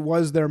accurate, but it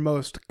was their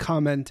most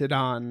commented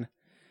on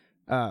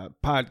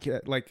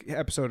podcast, like,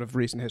 episode of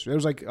recent history. There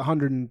was like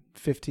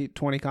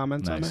 120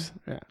 comments on there.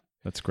 Yeah.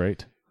 That's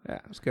great. Yeah,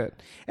 it was good.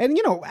 And,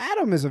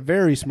 Adam is a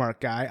very smart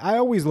guy. I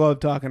always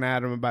love talking to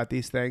Adam about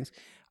these things.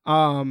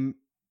 And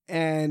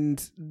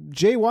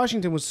Jay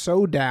Washington was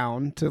so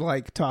down to,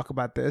 like, talk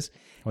about this.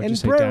 Why'd you and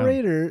say Brett down?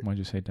 Rader. Why'd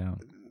you say down?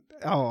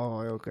 Oh,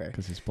 okay.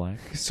 Because he's black?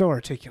 So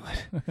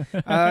articulate.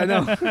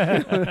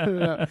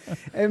 No.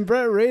 And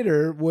Brett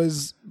Rader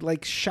was,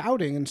 like,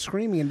 shouting and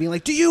screaming and being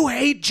like, do you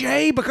hate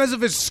Jay because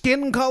of his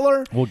skin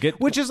color?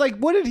 Which is like,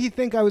 what did he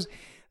think I was...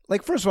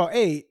 Like, first of all,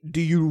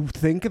 do you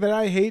think that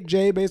I hate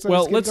Jay based on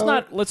his skin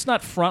color? let's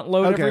not front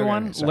load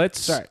everyone.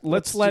 Okay,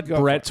 let's let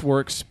Brett's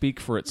work speak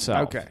for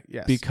itself. Okay,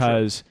 yes.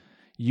 Because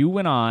you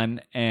went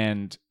on,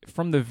 and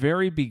from the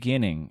very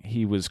beginning,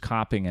 he was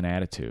copying an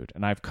attitude.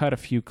 And I've cut a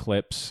few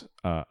clips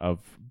of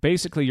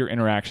basically your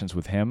interactions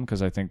with him,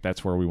 because I think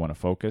that's where we want to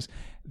focus.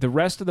 The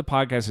rest of the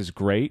podcast is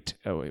great.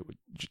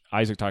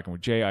 Isaac talking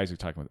with Jay, Isaac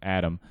talking with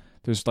Adam.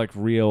 There's like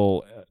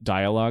real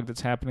dialogue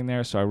that's happening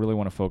there, so I really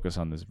want to focus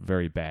on this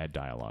very bad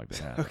dialogue that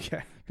happened.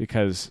 Okay.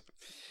 Because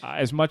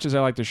as much as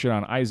I like to shit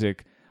on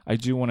Isaac, I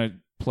do want to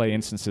play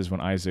instances when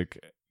Isaac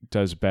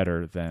does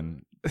better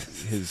than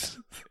his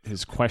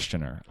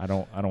questioner. I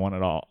don't want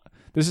it all.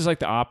 This is like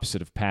the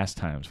opposite of past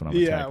times when I'm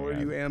attacking where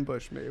Isaac. you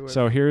ambush me.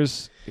 So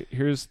here's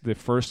the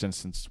first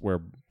instance where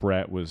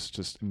Brett was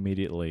just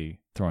immediately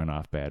throwing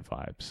off bad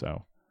vibes.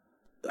 So.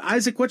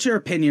 Isaac, what's your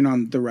opinion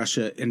on the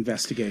Russia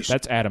investigation?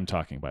 That's Adam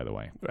talking, by the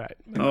way. Right.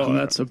 Oh,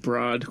 that's a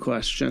broad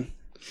question.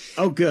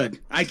 Oh, good.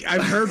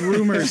 I've heard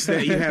rumors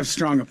that you have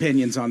strong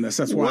opinions on this.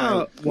 That's why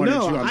I wanted you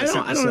on this episode.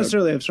 I don't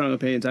necessarily have strong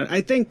opinions on it. I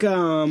think...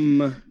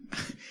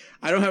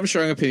 I don't have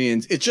strong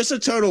opinions. It's just a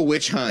total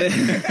witch hunt.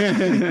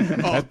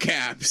 All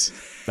caps.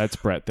 That's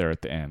Brett there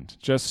at the end.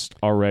 Just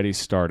already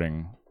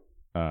starting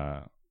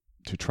to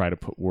try to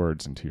put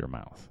words into your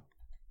mouth.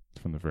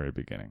 From the very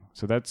beginning.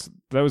 So that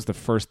was the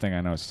first thing I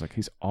noticed. It's like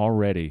he's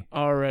already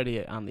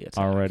on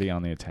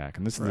the attack.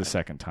 And this is the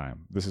second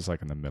time. This is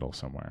like in the middle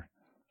somewhere.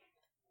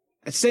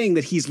 It's saying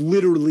that he's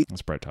literally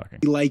That's Brett talking.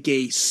 like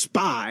a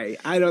spy.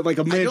 Like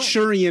a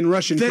Manchurian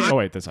Russian. Oh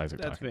wait, that's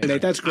Isaac talking.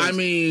 That's crazy. I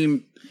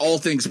mean, all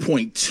things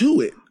point to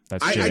it.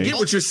 That's Jay. I get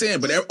what you're saying,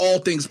 but all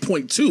things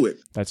point to it.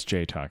 That's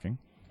Jay talking.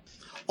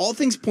 All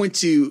things point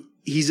to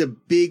he's a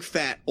big,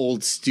 fat,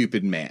 old,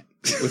 stupid man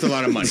with a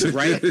lot of money,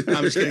 right?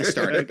 I'm just getting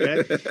started.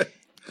 Okay?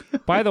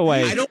 By the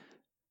way,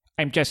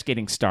 I'm just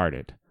getting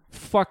started.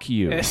 Fuck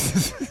you.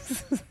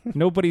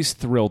 Nobody's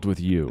thrilled with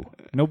you.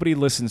 Nobody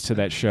listens to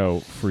that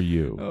show for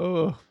you.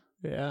 Oh,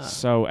 yeah.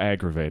 So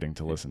aggravating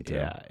to listen to.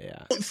 Yeah.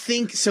 I don't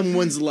think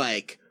someone's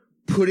like,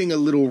 putting a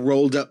little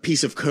rolled up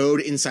piece of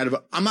code inside of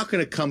I'm not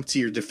going to come to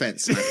your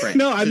defense, my friend.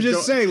 No, I'm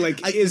just saying,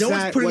 like, is no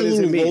that one's putting what a does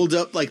it little mean? rolled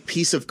up like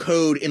piece of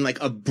code in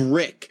like a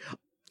brick.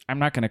 I'm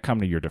not going to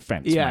come to your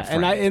defense. Yeah, my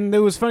friend. and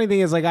the funny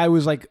thing is, like, I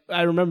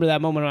remember that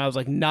moment when I was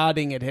like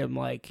nodding at him,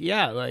 like,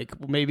 yeah,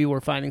 like maybe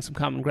we're finding some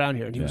common ground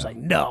here, and he was like,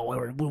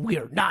 no, we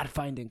are not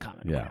finding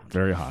common ground.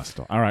 Very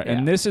hostile. All right, Yeah.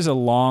 and this is a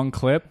long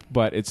clip,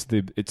 but it's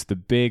the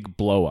big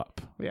blow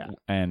up. Yeah.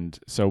 And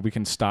so we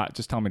can stop.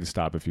 Just tell me to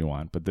stop if you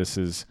want. But this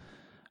is,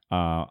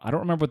 I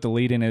don't remember what the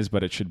lead in is,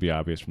 but it should be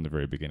obvious from the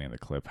very beginning of the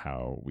clip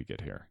how we get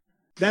here.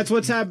 That's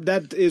what's happened.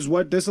 That is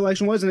what this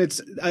election was, and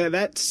it's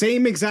that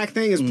same exact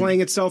thing is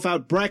playing itself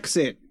out.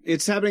 Brexit.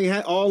 It's happening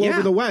all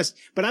over the West,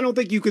 but I don't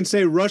think you can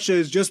say Russia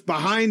is just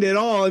behind it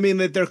all. I mean,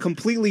 that they're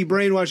completely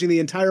brainwashing the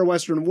entire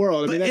Western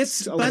world. I mean,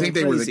 that's I think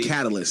they were the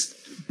catalyst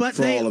but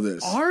for all of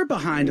this. Are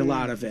behind a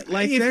lot of it.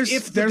 Like,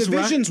 if the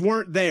divisions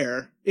weren't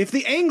there, if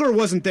the anger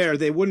wasn't there,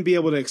 they wouldn't be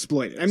able to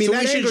exploit it. I mean, So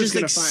that we should anger is just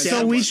going to find. accept-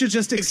 So we should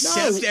just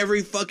Except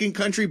every fucking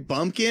country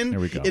bumpkin There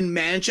we go. in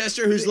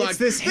Manchester who's like,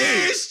 this hate.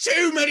 there's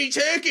too many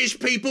Turkish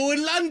people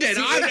in London.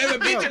 I've never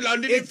been to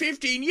London in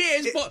 15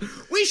 years, but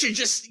we should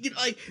just,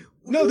 like...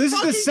 No, this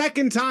is the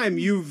second time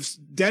you've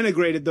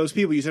denigrated those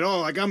people. You said,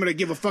 "Oh, like I'm going to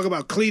give a fuck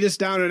about Cletus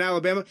down in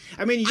Alabama."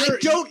 I mean, I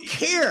don't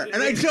care, and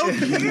I don't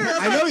care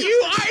about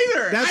you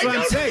either. That's what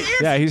I'm saying.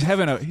 Yeah, he's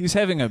having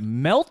a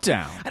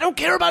meltdown. I don't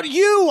care about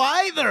you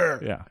either.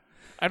 Yeah,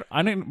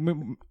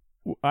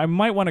 I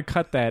might want to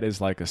cut that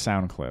as like a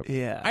sound clip.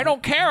 Yeah. I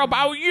don't care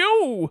about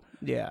you.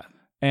 Yeah.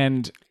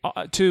 And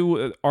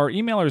to our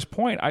emailer's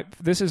point,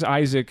 this is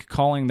Isaac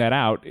calling that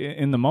out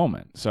in the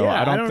moment. So Yeah,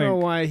 I don't think know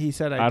why he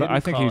said I didn't I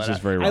think call he's it just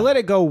out. very wrong. I let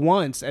it go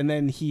once, and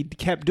then he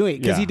kept doing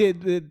it because Yeah. he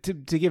did.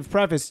 To give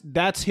preface,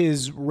 that's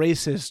his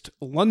racist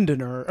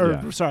Londoner, or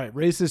Yeah. sorry,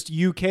 racist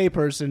UK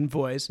person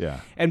voice. Yeah.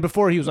 And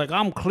before he was like,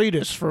 "I'm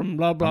Cletus from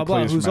blah blah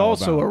blah," Cletus who's from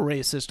also a Alabama.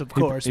 racist, of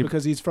course,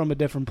 because he's from a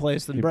different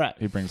place than Brett.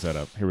 He brings that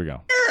up. Here we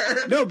go.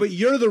 No, but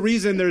you're the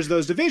reason there's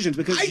those divisions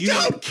because I you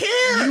don't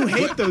care. You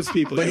hate those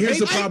people. But You here's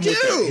the hate- problem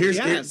with that. Here's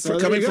Yeah, so there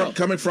coming you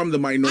go. from the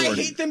I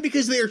minority. hate them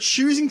because they are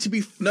choosing to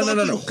be No.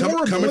 fucking horrible.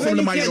 Coming from the Then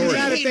you can't do minority.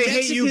 that if they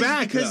hate you Mexicans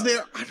back, because though.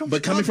 they're. I don't.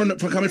 But coming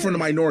from the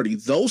minority,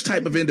 those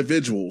type of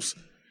individuals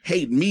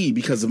hate me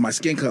because of my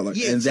skin color,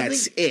 Yeah, and something-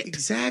 that's it.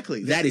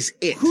 Exactly. That is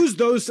it. Who's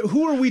those?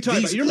 Who are we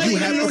talking These- about? You're who making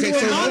have- them okay, into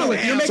so a hold on.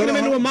 monolith. You're So making them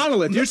hold into a on.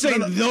 monolith. You're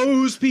saying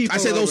those people. I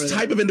say those over there.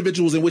 type of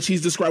individuals in which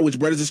he's described, which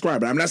Brett is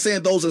describing. I'm not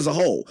saying those as a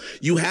whole.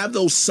 You have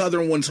those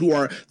Southern ones who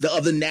are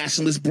of the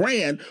nationalist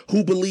brand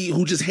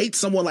who just hate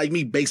someone like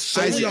me based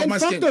solely on And my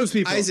fuck skin. those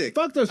people. Isaac.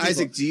 Fuck those people.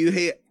 Isaac, do you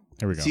hate?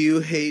 Here we go. Do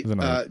you hate There's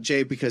another.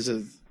 Jay because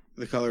of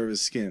the color of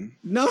his skin?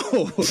 No.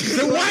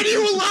 Then why do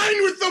you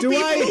align with the Do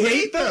people I who hate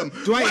hate them?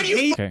 Do I Why do you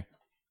hate? Okay.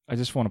 I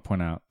just want to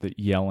point out that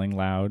yelling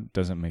loud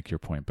doesn't make your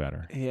point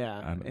better.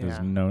 Yeah.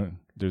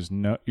 There's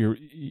no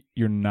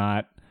you're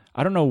not.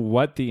 I don't know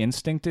what the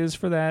instinct is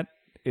for that.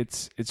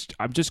 It's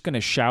I'm just going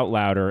to shout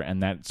louder,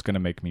 and that's going to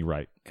make me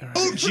right.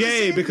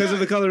 Jay, because of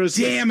the color of his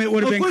skin. Damn, it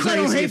would have been Of course I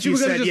don't crazy hate if you you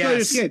because of said just color of your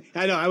yes. skin.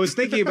 I know. I was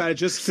thinking about it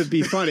just to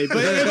be funny,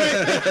 but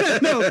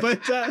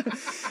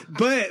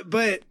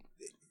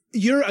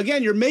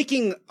you're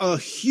making a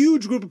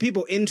huge group of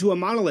people into a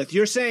monolith.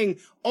 You're saying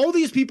all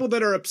these people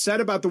that are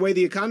upset about the way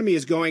the economy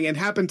is going and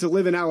happen to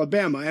live in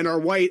Alabama and are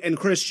white and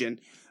Christian.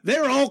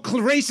 They're all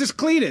racist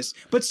Cletus,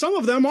 but some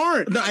of them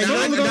aren't. No, I Some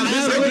know, of them no,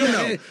 have I do know.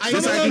 legitimate- I some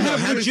of do them know. have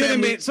Having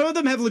legitimate. family- Some of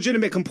them have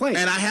legitimate complaints.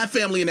 And I have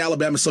family in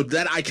Alabama, so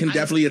that I can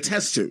definitely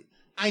attest to.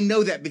 I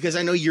know that because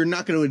I know you're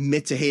not going to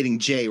admit to hating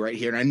Jay right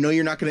here, and I know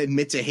you're not going to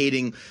admit to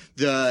hating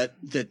the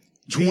The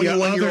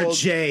 21-year-old other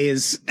Jay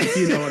is, if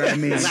you know what I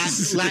mean.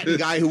 Latin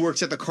guy who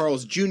works at the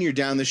Carl's Jr.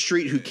 down the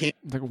street who came.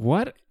 Like,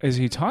 what is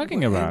he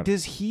talking about?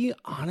 Does he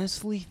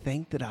honestly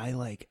think that I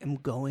am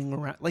going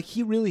around? Like,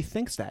 he really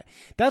thinks that.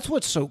 That's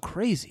what's so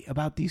crazy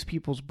about these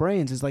people's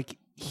brains is like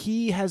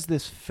he has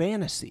this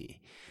fantasy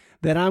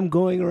that I'm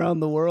going around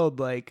the world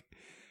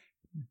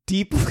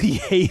deeply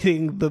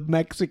hating the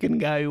Mexican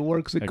guy who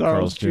works at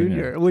Carl's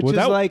Jr., which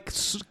Well,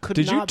 is could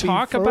did you not be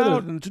talk further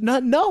about-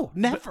 than- no,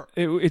 never.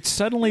 It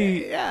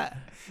suddenly. Yeah.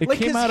 It Like,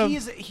 came 'cause out of.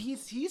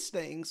 he's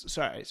things.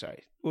 Sorry.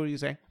 What were you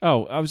saying?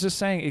 Oh, I was just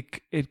saying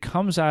it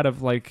comes out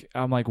of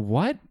I'm like,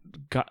 what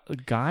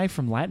guy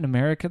from Latin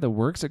America that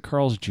works at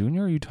Carl's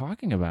Jr. are you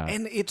talking about?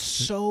 And it's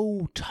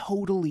so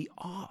totally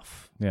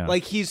off. Yeah.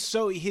 Like he's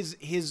so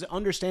his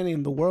understanding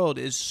of the world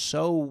is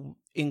so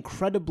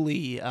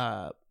incredibly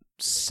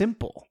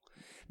simple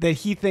that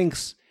he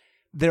thinks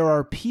there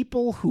are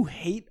people who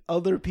hate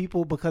other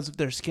people because of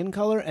their skin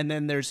color, and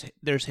then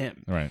there's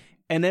him. Right.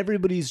 And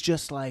everybody's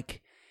just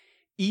like,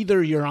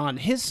 either you're on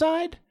his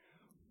side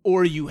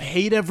or you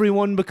hate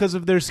everyone because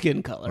of their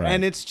skin color. Right.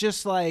 And it's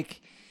just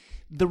like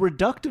the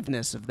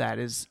reductiveness of that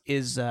is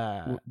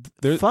there-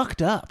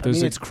 fucked up. I there's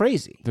mean, a- it's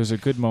crazy. There's a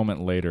good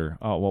moment later.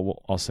 Oh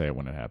well, I'll say it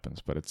when it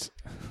happens, but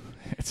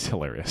it's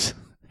hilarious.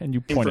 And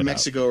you Came pointed from out.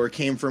 Mexico or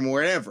came from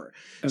wherever.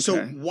 So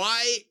Okay.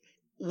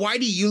 why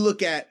do you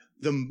look at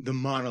the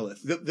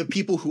monolith, the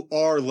people who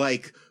are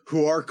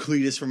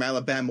Cletus from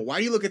Alabama? Why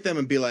do you look at them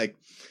and be like,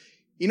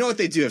 You know what?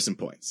 They do have some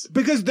points.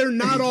 Because they're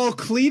not all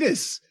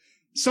Cletus.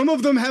 Some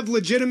of them have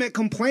legitimate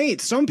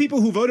complaints. Some people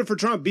who voted for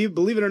Trump,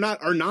 believe it or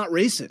not, are not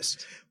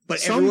racist. But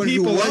Some everyone who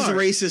people was are.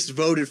 racist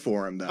voted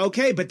for him, though.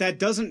 Okay, but that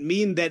doesn't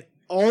mean that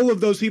all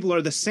of those people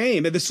are the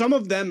same. And some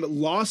of them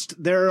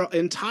lost their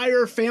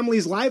entire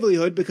family's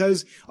livelihood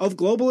because of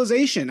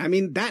globalization. I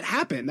mean, that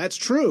happened. That's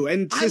true.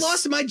 And I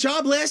lost my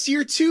job last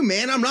year, too,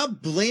 man. I'm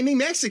not blaming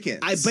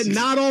Mexicans. But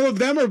not all of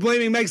them are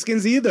blaming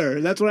Mexicans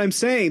either. That's what I'm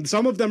saying.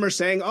 Some of them are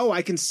saying, oh,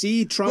 I can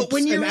see Trump's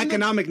an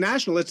economic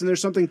nationalist, and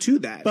there's something to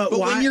that. But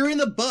when you're in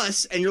the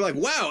bus and you're like,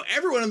 wow,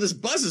 everyone on this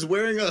bus is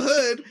wearing a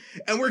hood,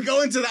 and we're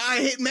going to the I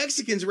Hate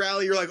Mexicans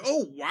rally, you're like,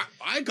 oh,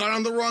 I got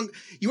on the wrong.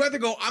 You either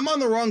go, I'm on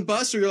the wrong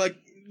bus, or you're like,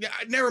 yeah,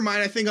 never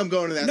mind. I think I'm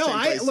going to that. No,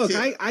 same place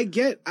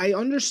too. I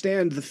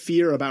understand the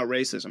fear about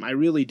racism. I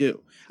really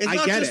do. It's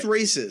not just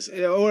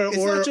racism.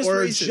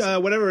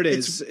 Or whatever it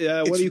is.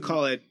 What do you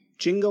call it?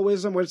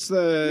 Jingoism? What's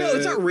the? No,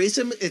 it's not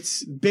racism.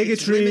 It's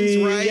bigotry. It's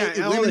women's rights.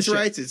 Yeah, women's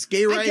rights. It's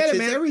gay rights. It's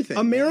everything.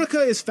 America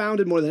is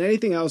founded more than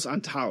anything else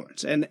on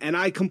tolerance, and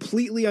I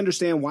completely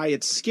understand why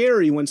it's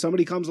scary when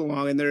somebody comes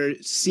along and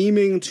they're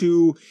seeming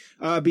to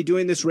be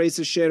doing this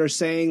racist shit or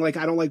saying like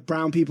I don't like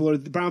brown people or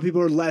brown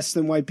people are less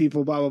than white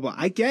people. Blah blah blah.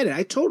 I get it.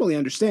 I totally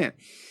understand.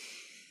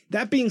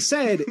 That being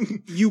said,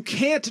 you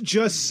can't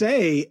just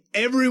say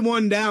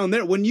everyone down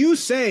there. When you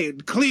say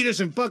Cletus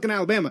in fucking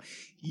Alabama,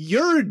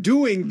 you're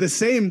doing the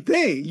same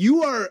thing.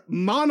 You are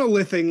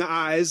monolithing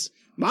eyes.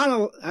 I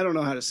don't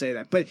know how to say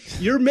that, but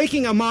you're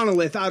making a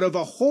monolith out of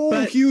a whole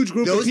huge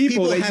group of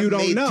people that you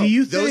don't know. Do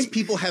you think those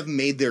people have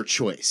made their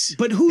choice?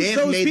 But who's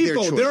those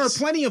people? There are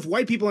plenty of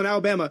white people in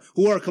Alabama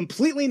who are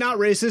completely not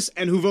racist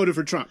and who voted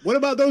for Trump. What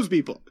about those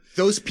people?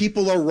 Those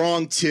people are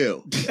wrong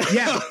too.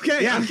 Yeah.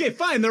 Okay,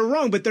 fine. They're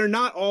wrong, but they're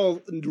not all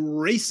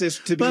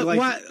racist to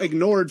be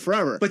ignored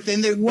forever. But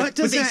then they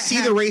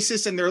see the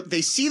racists and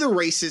they see the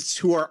racists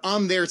who are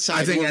on their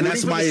side. I think, and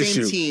that's my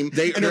issue.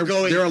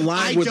 They're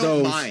aligned with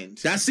those. Mind.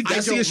 That's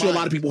the issue a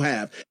lot of people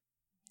have.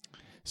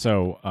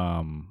 So,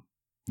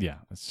 yeah,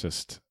 it's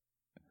just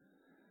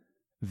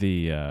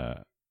the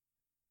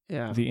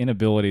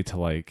inability to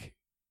like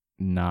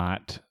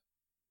not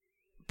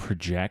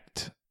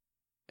project.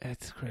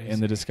 It's crazy.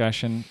 In the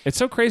discussion. It's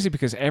so crazy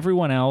because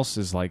everyone else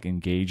is like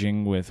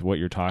engaging with what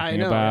you're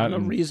talking about. On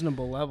a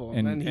reasonable level.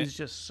 And he's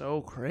just so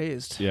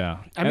craized. Yeah.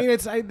 I mean,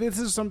 this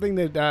is something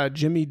that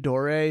Jimmy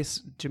Dore,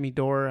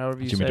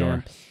 however you say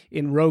him,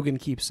 in Rogan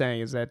keeps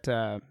saying is that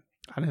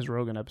on his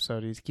Rogan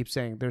episode, he keeps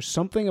saying there's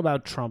something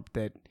about Trump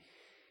that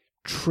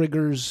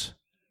triggers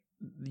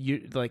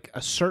like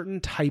a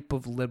certain type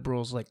of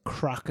liberals like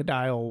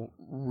crocodile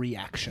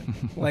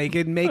reaction. Like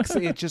it makes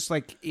it just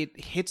like it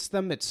hits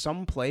them at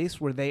some place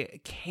where they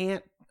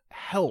can't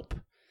help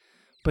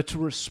but to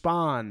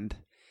respond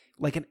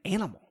like an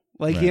animal.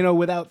 Like, right. You know,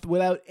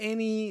 without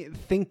any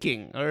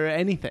thinking or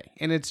anything.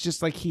 And it's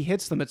just like he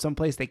hits them at some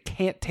place they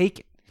can't take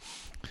it.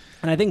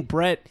 And I think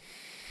Brett,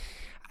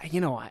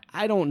 you know,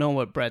 I don't know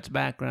what Brett's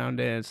background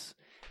is.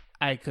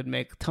 I could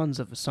make tons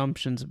of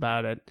assumptions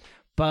about it,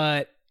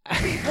 but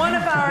one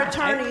of our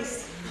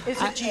attorneys is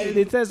a Jew.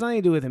 It has nothing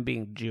to do with him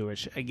being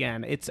Jewish.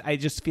 Again, I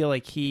just feel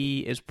like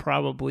he is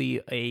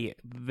probably a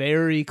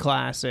very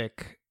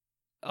classic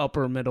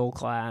upper middle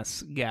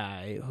class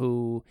guy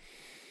who,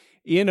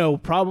 you know,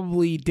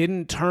 probably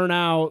didn't turn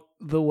out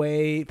the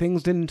way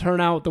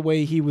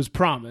he was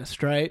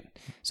promised, right?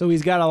 So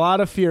he's got a lot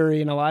of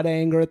fury and a lot of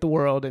anger at the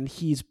world, and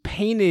he's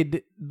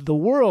painted the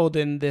world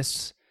in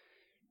this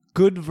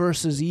good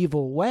versus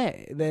evil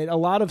way that a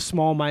lot of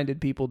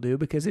small-minded people do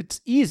because it's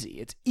easy.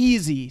 It's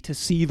easy to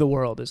see the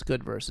world as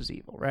good versus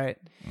evil, right?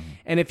 Mm-hmm.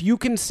 And if you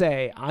can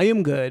say, I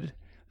am good,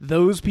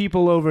 those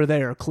people over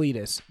there,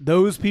 Cletus,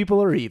 those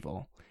people are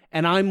evil,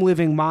 and I'm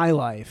living my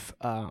life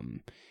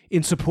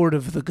in support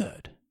of the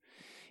good.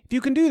 If you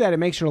can do that, it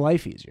makes your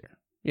life easier.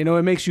 You know,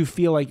 it makes you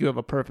feel like you have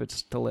a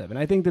purpose to live. And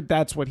I think that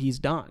that's what he's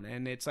done.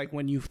 And it's like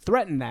when you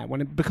threaten that,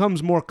 when it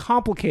becomes more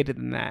complicated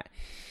than that,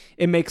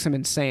 it makes him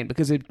insane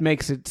because it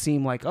makes it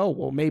seem like, oh,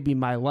 well, maybe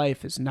my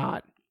life is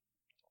not.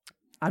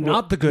 I'm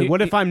not the good.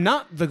 What if I'm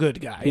not the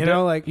good guy? You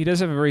know, like he does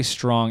have a very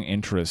strong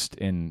interest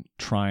in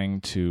trying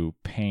to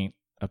paint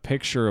a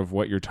picture of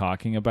what you're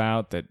talking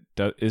about that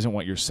isn't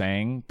what you're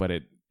saying, but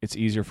it's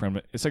easier for him.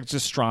 It's like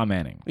just straw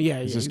manning. Yeah,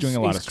 he's just doing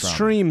a lot of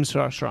extreme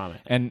straw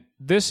manning. And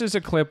this is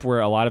a clip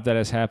where a lot of that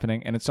is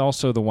happening, and it's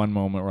also the one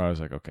moment where I was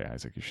like, okay,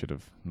 Isaac, you should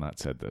have not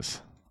said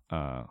this.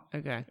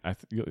 Okay,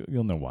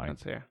 you'll know why.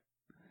 That's fair.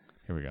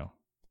 Here we go.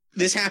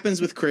 This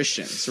happens with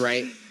Christians,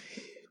 right?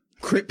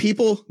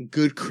 People,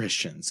 good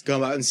Christians,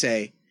 go out and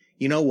say,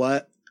 you know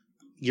what?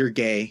 You're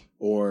gay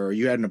or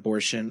you had an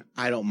abortion.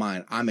 I don't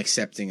mind. I'm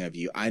accepting of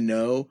you. I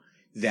know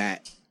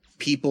that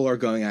people are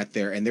going out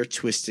there and they're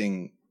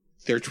twisting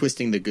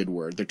the good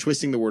word. They're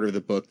twisting the word of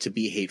the book to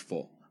be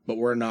hateful, but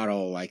we're not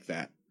all like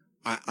that.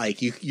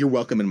 You're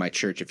welcome in my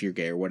church if you're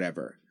gay or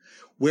whatever.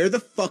 Where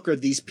the fuck are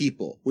these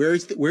people?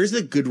 Where's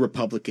the good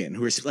Republican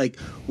who is like,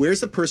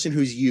 where's the person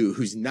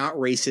who's not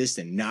racist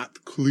and not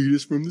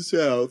Cletus from the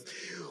South?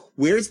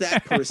 Where's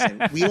that person?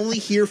 We only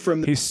hear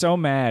from He's so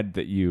mad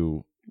that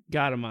you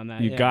Got him on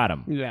that. You got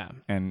him. Yeah.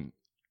 And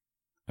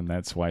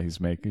that's why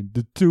he's making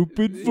the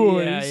stupid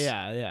voice.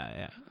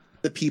 Yeah.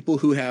 The people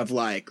who have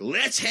like,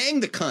 let's hang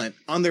the cunt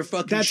on their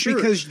fucking That's shirt.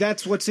 because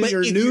that's what's in But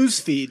your if news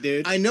feed,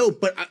 dude. I know,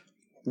 but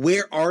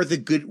where are the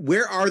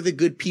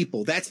good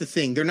people? That's the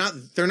thing. They're not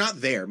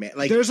there, man.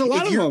 Like, There's a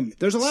lot of them.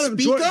 There's a lot of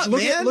Speak up,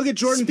 man. Look at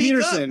Jordan Speak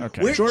Peterson. up.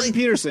 Okay. Jordan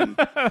Peterson.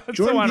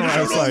 Jordan one Peterson. where I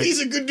don't know like- if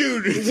he's a good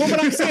dude.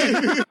 What I'm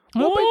saying.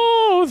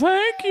 Oh,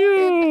 thank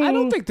you. I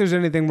don't think there's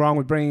anything wrong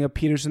with bringing up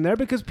Peterson there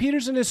because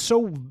Peterson is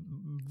so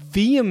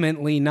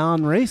vehemently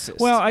non-racist.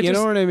 Well, you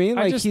know what I mean?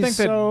 I Like just he's think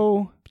that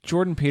so.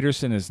 Jordan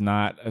Peterson is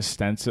not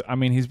ostensive. I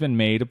mean, he's been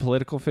made a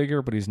political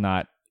figure, but he's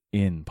not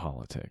in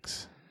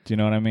politics. Do you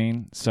know what I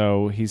mean?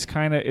 So he's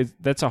kind of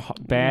that's a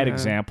bad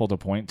example to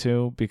point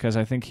to because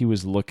I think he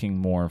was looking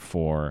more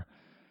for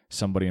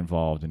somebody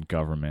involved in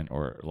government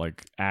or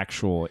like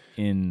actual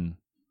in.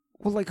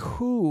 Well, like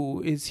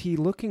who is he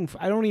looking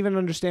for? I don't even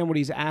understand what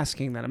he's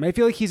asking then. I mean, I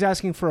feel like he's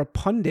asking for a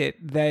pundit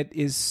that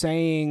is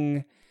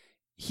saying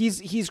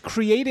he's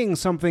creating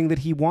something that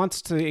he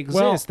wants to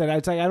exist. Well, that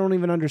it's like I don't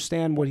even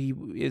understand what he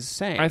is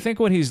saying. I think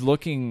his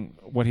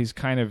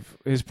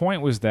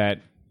point was that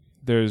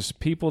there's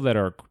people that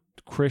are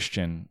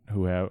Christian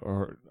who have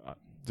or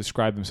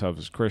describe themselves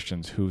as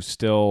Christians who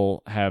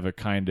still have a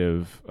kind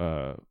of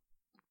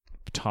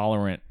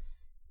tolerant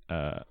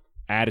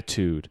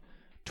attitude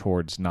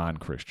towards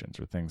non-Christians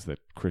or things that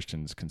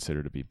Christians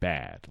consider to be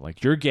bad.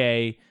 Like, you're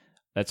gay,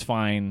 that's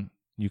fine.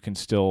 You can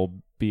still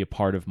be a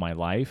part of my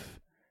life.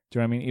 Do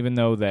you know what I mean? Even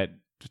though that,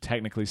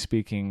 technically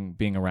speaking,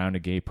 being around a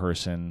gay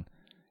person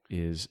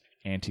is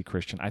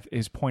anti-Christian.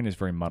 His point is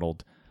very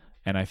muddled.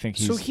 And I think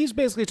he's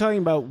basically talking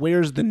about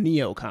where's the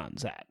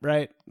neocons at,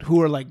 right?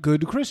 Who are like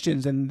good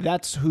Christians, and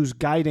that's who's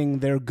guiding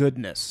their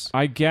goodness.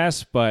 I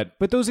guess, but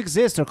those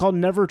exist. They're called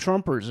Never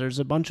Trumpers. There's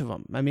a bunch of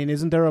them. I mean,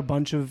 isn't there a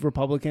bunch of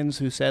Republicans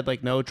who said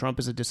like, no, Trump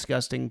is a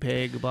disgusting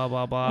pig, blah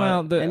blah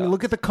blah. Well, and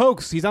look at the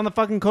Kochs. He's on the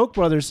fucking Koch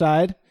brothers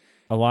side.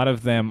 A lot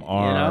of them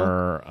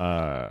are.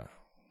 A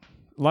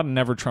lot of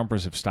Never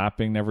Trumpers have stopped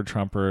being Never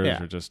Trumpers,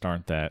 or just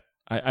aren't that.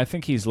 I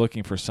think he's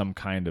looking for some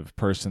kind of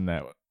person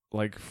that.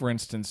 Like, for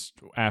instance,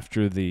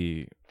 after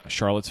the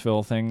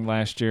Charlottesville thing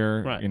last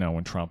year, right. You know,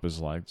 when Trump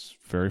is like,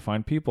 very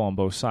fine people on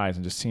both sides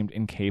and just seemed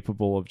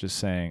incapable of just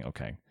saying,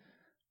 okay,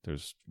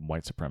 there's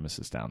white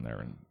supremacists down there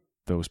and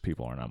those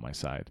people aren't on my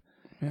side.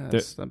 Yeah,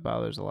 that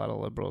bothers a lot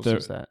of liberals.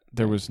 Is that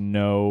there was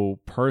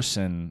no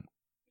person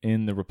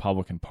in the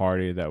Republican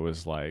Party that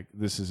was like,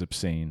 this is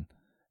obscene.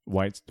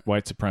 White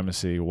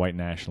supremacy, white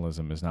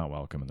nationalism is not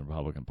welcome in the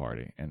Republican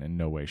Party, and in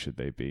no way should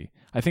they be.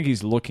 I think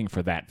he's looking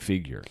for that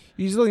figure.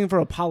 He's looking for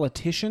a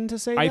politician to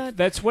say that?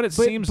 That's what it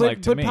seems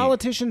like to me. But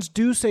politicians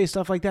do say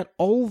stuff like that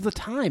all the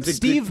time.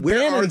 Steve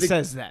Bannon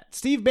says that.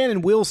 Steve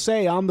Bannon will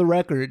say on the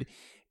record,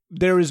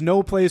 there is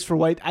no place for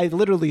white...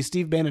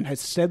 Steve Bannon has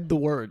said the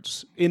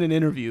words in an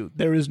interview,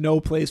 there is no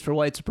place for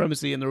white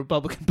supremacy in the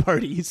Republican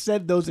Party. He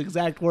said those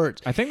exact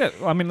words. I think that...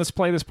 I mean, let's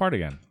play this part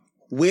again.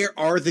 Where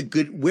are the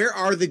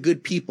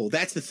good people?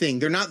 That's the thing.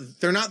 They're not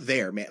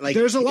there, man. Like,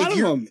 there's a lot of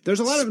them. There's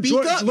a lot of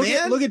Speak up,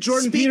 man. Look at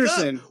Jordan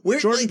Peterson.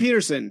 Jordan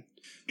Peterson.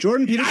 I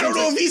don't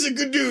know if he's a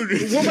good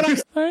dude.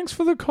 Thanks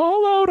for the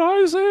call out,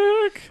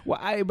 Isaac.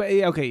 Well,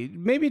 okay,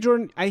 maybe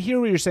Jordan. I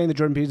hear what you're saying. That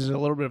Jordan Peterson is a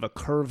little bit of a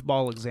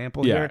curveball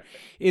example here.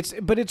 It's a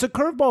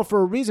curveball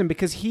for a reason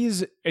because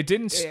it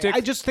didn't stick.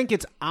 I just think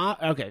it's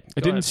okay.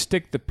 It didn't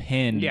stick the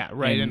pin. Yeah,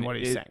 right. In what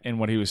he's saying, in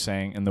what he was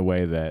saying, in the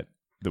way that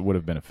would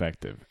have been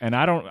effective. And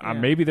I don't,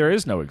 maybe there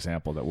is no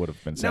example that would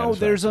have been satisfactory. No,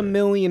 there's a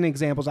million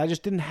examples. I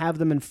just didn't have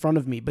them in front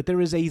of me. But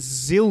there is a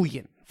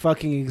zillion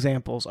fucking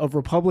examples of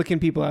Republican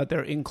people out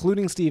there,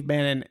 including Steve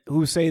Bannon,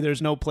 who say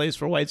there's no place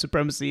for white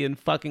supremacy in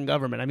fucking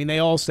government. I mean, they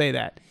all say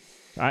that.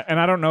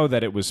 And I don't know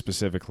that it was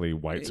specifically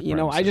white supremacy. You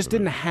know, I just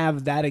didn't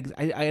have that.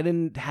 I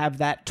didn't have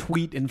that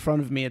tweet in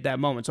front of me at that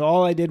moment. So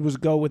all I did was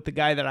go with the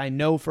guy that I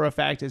know for a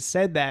fact has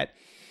said that.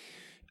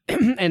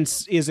 And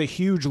is a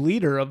huge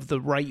leader of the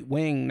right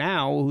wing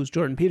now, who's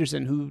Jordan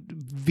Peterson, who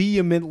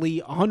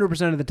vehemently,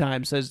 100% of the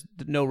time, says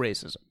no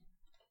racism.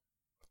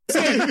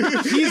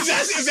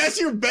 If that's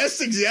your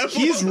best example,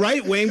 he's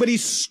right wing, but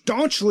he's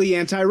staunchly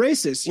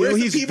anti-racist. You know,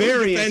 he's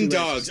very defend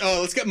dogs. Oh,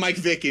 let's get Mike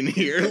Vick in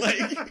here.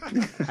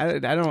 Like,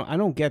 I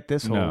don't get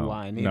this whole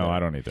line either. No, I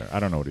don't either.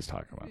 I don't know what he's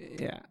talking about.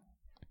 Yeah,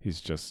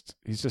 he's just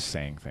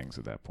saying things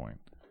at that point.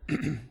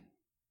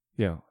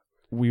 Yeah.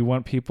 We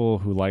want people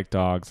who like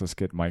dogs. Let's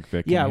get Mike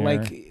Vick in here.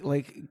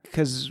 like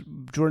because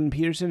Jordan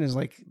Peterson is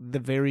like the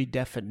very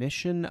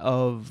definition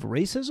of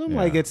racism. Yeah.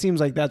 Like, it seems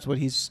like that's what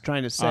he's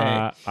trying to say.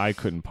 I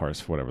couldn't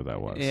parse whatever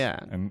that was. Yeah.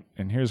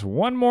 And here's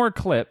one more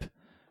clip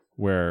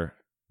where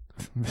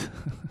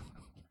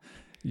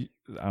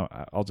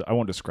I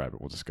won't describe it.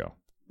 We'll just go.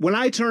 When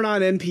I turn on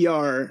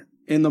NPR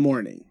in the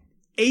morning,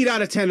 8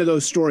 out of 10 of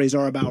those stories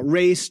are about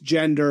race,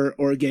 gender,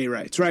 or gay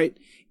rights, right?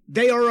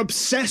 They are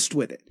obsessed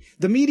with it.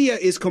 The media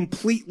is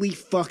completely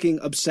fucking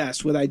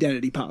obsessed with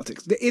identity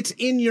politics. It's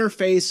in your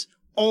face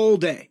all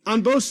day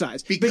on both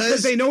sides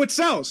because they know it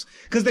sells.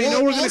 Because they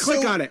know we're going to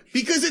click on it.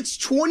 Because it's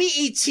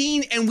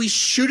 2018 and we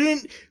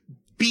shouldn't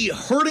be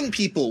hurting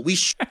people. We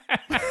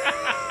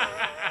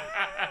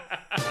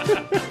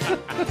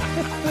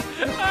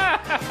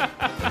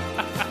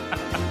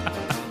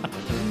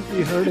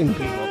be hurting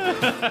people.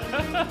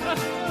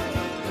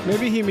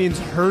 Maybe he means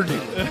hurting.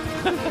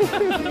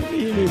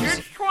 It's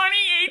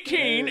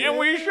 2018 and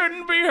we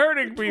shouldn't be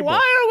hurting people. Why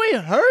are we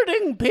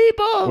hurting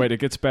people? Wait,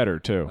 it gets better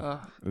too.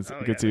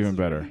 It gets even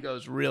better. He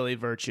goes really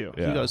virtue.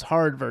 Yeah. He goes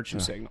hard virtue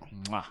signal.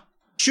 Mwah.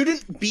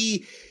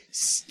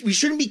 we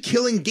shouldn't be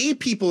killing gay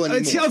people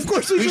anymore. Of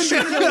course we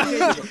shouldn't.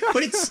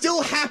 But it's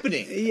still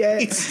happening. Yeah.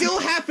 It's still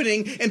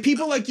happening, and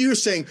people like you are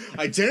saying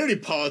identity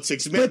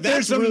politics. Man, But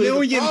that's there's a really the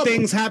million problem.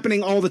 things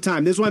happening all the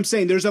time. This is what I'm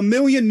saying. There's a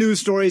million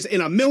news stories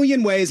in a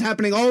million ways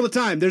happening all the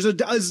time. There's a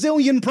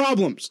zillion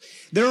problems.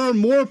 There are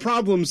more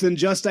problems than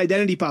just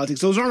identity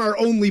politics. Those aren't our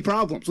only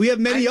problems. We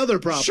have many other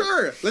problems.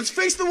 Sure, let's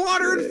fix the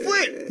water in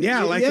Flint.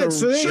 Yeah, like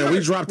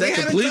we dropped that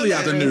completely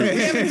out the news. We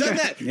haven't done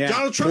that. Yeah.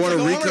 Donald Trump's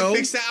Puerto like, I'm Rico. gonna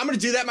fix that. I'm gonna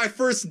do that my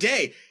first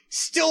day.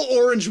 Still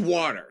orange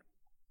water.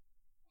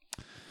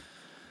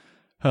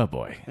 Oh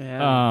boy.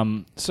 Yeah.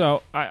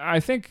 So I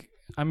think,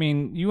 I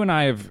mean, you and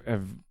I have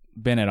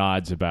been at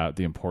odds about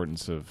the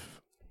importance of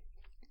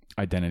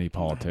identity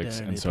politics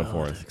and so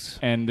forth.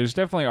 And there's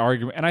definitely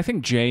argument, and I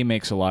think Jay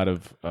makes a lot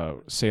of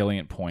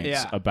salient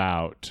points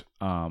about,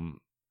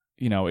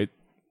 it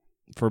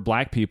for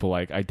black people,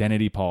 like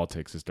identity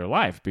politics is their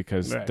life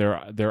because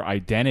their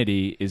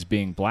identity is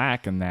being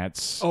black, and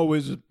that's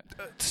Always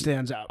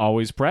stands out.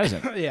 always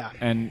present. Yeah.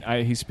 And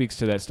he speaks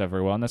to that stuff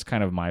very well, and that's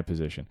kind of my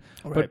position.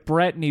 Right. But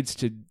Brett needs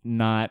to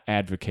not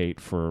advocate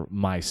for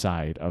my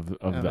side of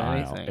the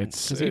aisle.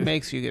 It's because he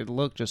makes you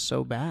look just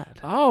so bad.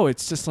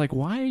 it's just like,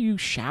 why are you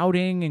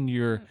shouting? And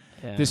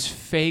this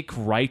fake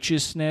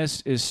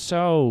righteousness is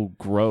so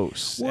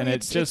gross. Well, and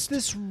it's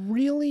this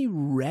really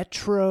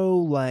retro,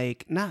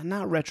 like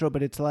not retro,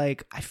 but it's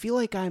like I feel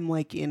like I'm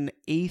like in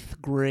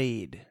 8th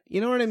grade. You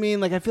know what I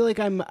mean? Like I feel like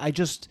I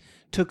just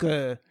took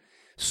a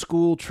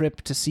school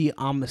trip to see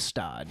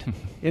Amistad.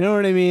 You know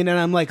what I mean? And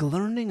I'm like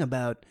learning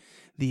about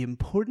the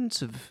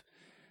importance of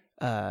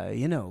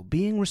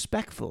being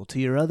respectful to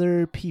your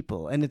other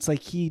people. And it's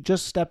like he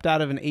just stepped out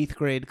of an 8th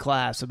grade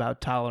class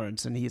about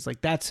tolerance, and he's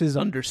like, that's his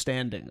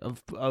understanding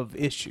of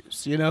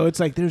issues. You know, it's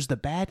like there's the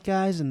bad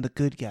guys and the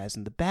good guys,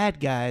 and the bad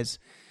guys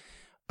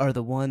are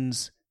the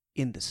ones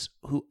in this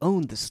who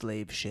own the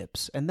slave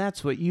ships, and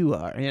that's what you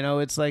are. You know,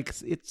 it's like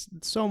it's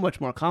so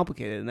much more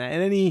complicated than that.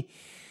 And any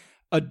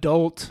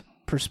adult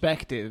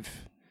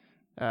perspective,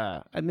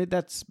 I mean,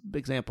 that's the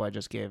example I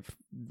just gave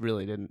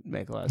really didn't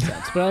make a lot of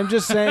sense. But I'm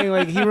just saying,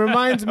 like, he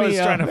reminds me. I was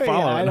trying to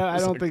follow. I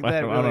don't think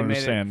that really I don't made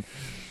understand.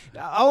 it.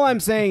 All I'm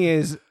saying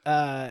is,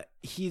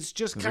 he's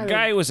just There's kind a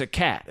guy was a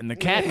cat, and the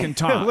cat can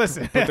talk.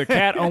 Listen. But the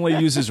cat only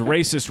uses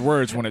racist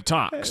words when it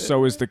talks.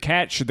 So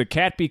should the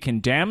cat be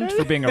condemned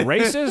for being a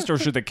racist, or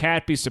should the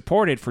cat be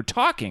supported for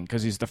talking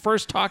because he's the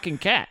first talking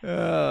cat?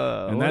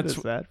 And what is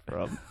that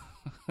from?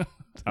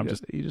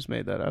 You just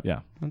made that up. Yeah.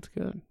 That's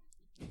good.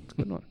 It's a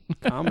good one.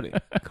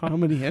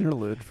 Comedy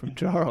interlude from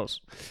Charles.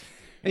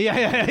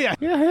 Yeah.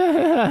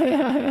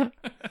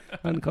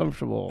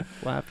 Uncomfortable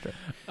laughter.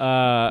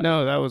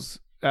 No, that was.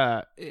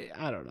 I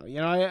don't know. You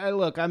know, I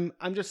look. I'm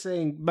just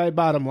saying. My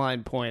bottom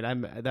line point.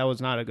 That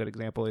was not a good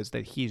example. Is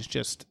that he's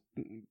just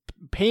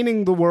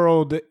painting the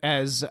world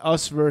as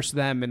us versus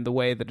them in the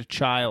way that a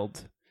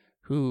child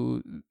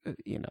who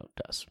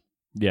does.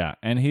 Yeah,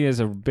 and he has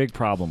a big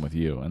problem with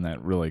you, and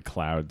that really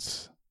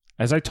clouds.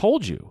 As I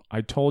told you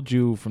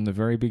from the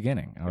very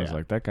beginning. I was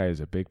like, that guy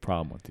has a big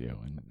problem with you,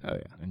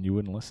 and you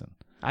wouldn't listen.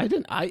 I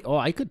didn't.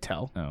 I could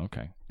tell. Oh,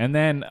 okay. And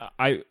then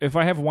if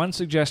I have one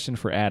suggestion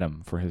for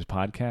Adam for his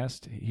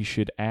podcast, he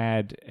should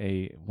add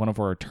one of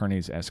our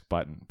attorneys-esque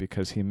button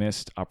because he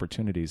missed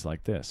opportunities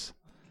like this.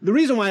 The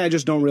reason why I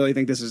just don't really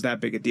think this is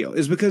that big a deal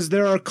is because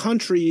there are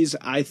countries,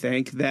 I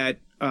think, that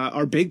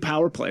are big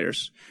power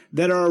players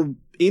that are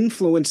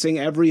influencing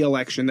every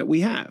election that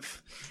we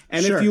have.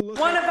 And if you look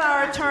one of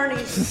our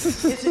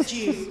attorneys is a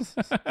Jew.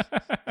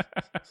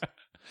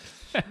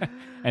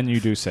 And you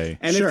do say.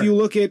 And if you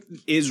look at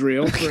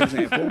Israel, for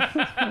example.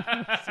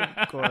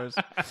 Of course.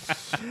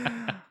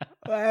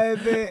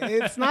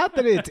 It's not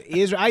that it's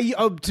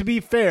Israel. To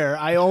be fair,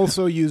 I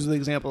also use the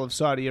example of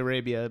Saudi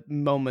Arabia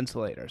moments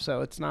later.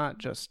 So it's not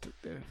just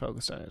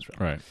focused on Israel.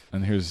 Right.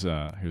 And here's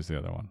the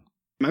other one.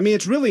 I mean,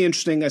 it's really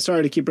interesting.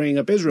 Sorry to keep bringing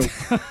up Israel.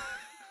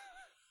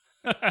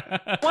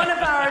 One of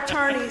our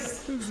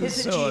attorneys is a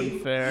So Jew.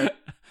 unfair.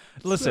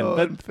 Listen, So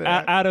unfair.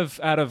 out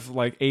of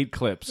like 8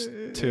 clips,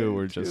 2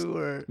 were just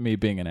me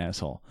being an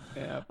asshole.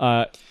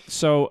 Yeah.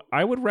 So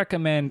I would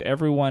recommend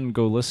everyone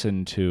go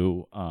listen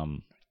to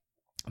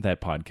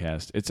that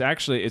podcast.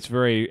 It's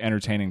very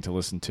entertaining to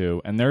listen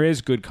to, and there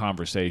is good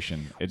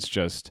conversation. It's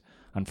just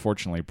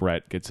unfortunately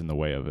Brett gets in the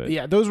way of it.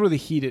 Yeah, those were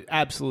the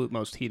absolute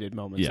most heated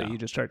moments that you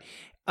just heard.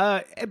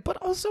 But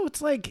also,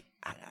 it's like,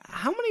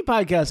 how many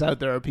podcasts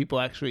out there are people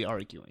actually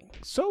arguing?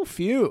 So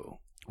few.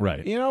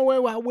 Right. You know,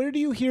 where do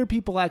you hear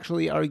people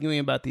actually arguing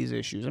about these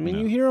issues? I mean,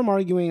 you hear them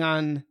arguing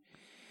on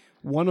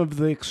one of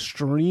the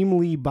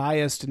extremely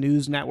biased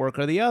news network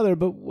or the other,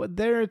 but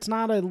there it's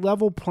not a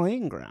level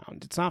playing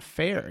ground. It's not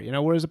fair,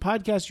 whereas a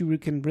podcast you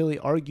can really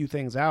argue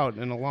things out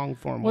in a long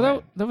form way.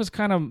 Well, that was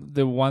kind of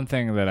the one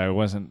thing that I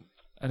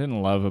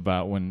didn't love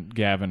about when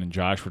Gavin and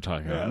Josh were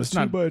talking about it. It's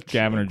not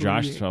Gavin or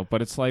Josh's fault,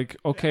 but it's like,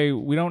 okay,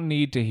 we don't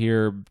need to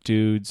hear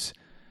dudes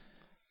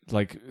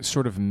like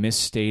sort of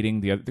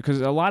misstating the other, because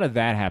a lot of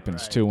that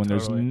happens too when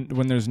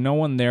there's no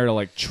one there to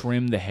like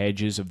trim the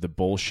hedges of the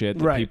bullshit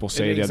that people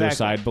say the other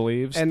side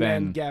believes.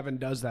 And Gavin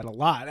does that a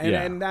lot,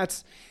 and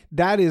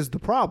that is the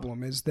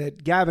problem, is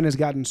that Gavin has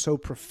gotten so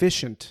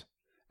proficient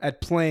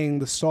at playing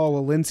the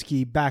Saul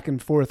Alinsky back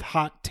and forth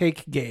hot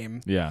take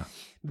game. Yeah.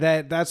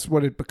 That's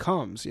what it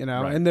becomes,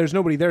 right. And there's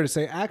nobody there to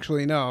say,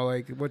 actually, no,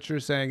 like what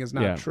you're saying is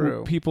not true.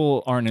 Well,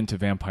 people aren't into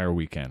Vampire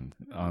Weekend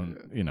on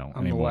anymore.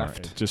 The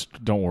left.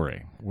 Just don't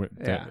worry.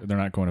 They're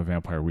not going to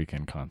Vampire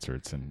Weekend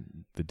concerts,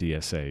 and the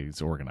DSA is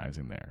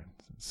organizing there.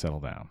 Settle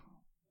down.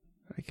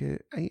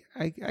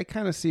 I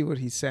kind of see what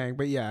he's saying,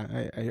 but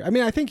yeah, I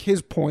mean, I think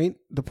his point,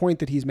 the point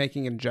that he's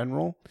making in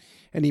general,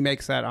 and he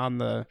makes that on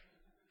the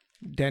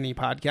Denny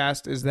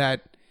podcast, is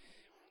that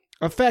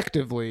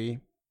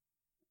effectively,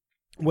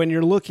 when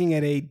you're looking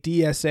at a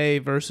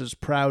DSA versus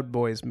Proud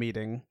Boys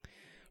meeting,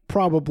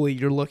 probably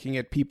you're looking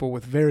at people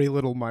with very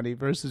little money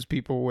versus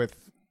people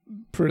with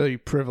pretty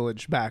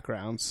privileged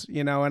backgrounds,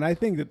 and I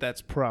think that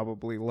that's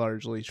probably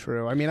largely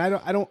true. I mean, I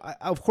don't,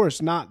 of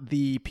course, not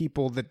the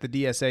people that the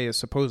DSA is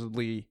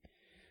supposedly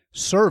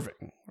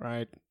serving,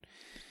 right?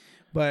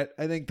 But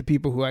I think the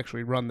people who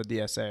actually run the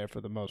DSA are,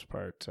 for the most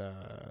part,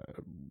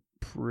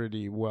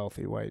 pretty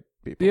wealthy white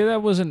people. Yeah,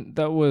 that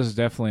was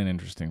definitely an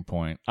interesting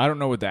point. I don't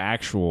know what the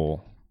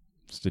actual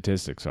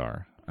statistics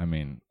are. I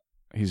mean,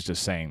 he's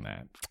just saying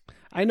that.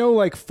 I know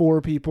like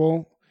 4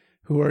 people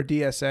who are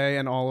DSA,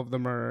 and all of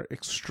them are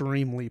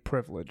extremely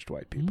privileged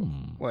white people,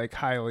 like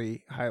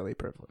highly, highly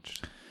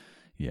privileged.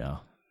 Yeah.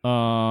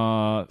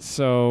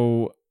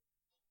 So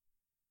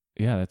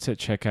yeah, that's it.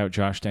 Check out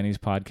Josh Denny's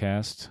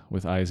podcast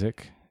with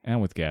Isaac and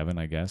with Gavin,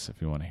 I guess,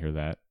 if you want to hear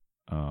that.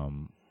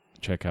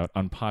 Check out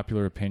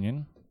Unpopular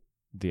Opinion.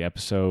 The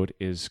episode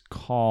is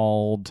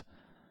called,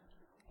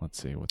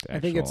 let's see what the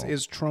actual... I think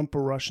is Trump a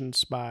Russian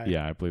spy?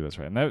 Yeah, I believe that's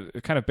right. And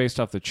that kind of based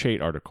off the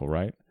Chait article,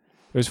 right?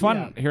 It was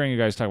fun hearing you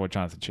guys talk about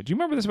Jonathan Chait. Do you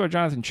remember this about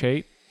Jonathan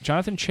Chait?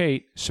 Jonathan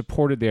Chait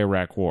supported the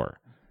Iraq War.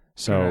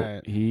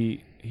 So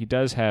he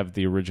does have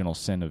the original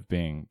sin of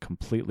being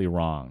completely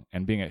wrong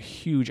and being a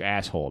huge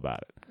asshole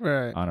about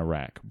it on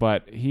Iraq.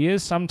 But he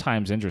is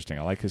sometimes interesting.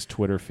 I like his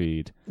Twitter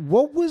feed.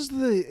 What was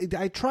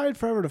I tried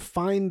forever to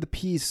find the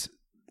piece.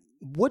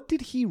 What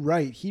did he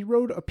write? He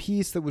wrote a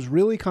piece that was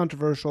really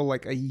controversial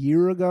like a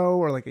year ago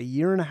or like a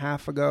year and a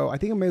half ago. I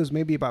think it was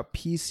maybe about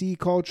PC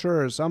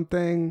culture or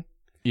something.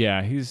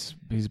 Yeah, he's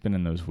been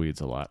in those weeds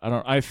a lot.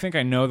 I think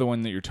I know the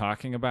one that you're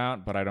talking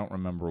about, but I don't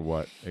remember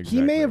what exactly.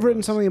 He may have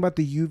written something about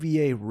the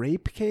UVA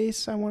rape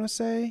case, I want to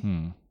say.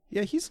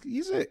 Yeah, he's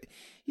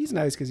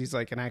nice because he's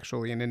like an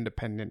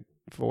independent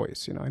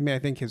voice, I mean, I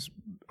think his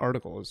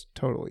article is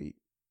totally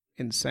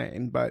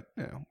insane, but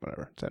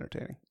whatever, it's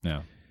entertaining.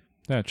 Yeah,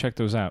 check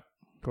those out.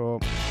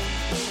 Cool.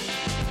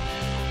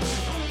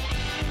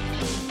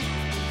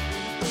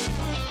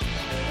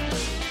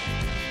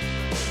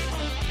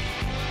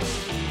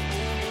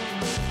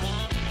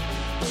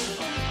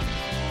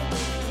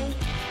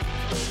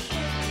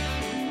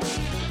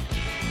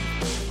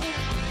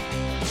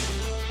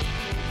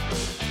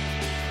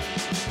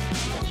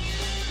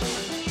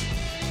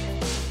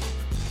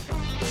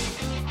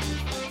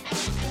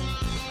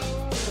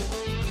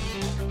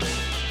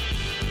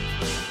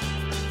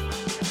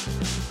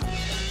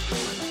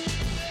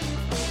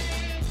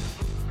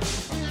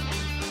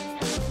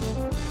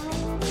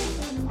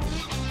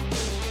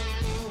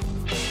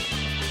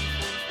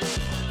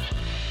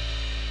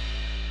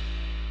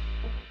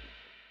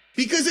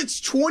 Because it's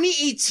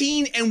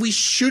 2018 and we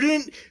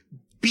shouldn't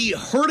be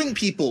hurting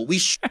people. We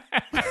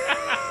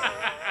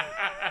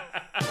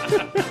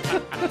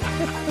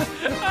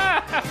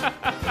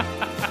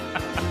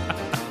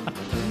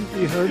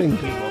be hurting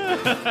people.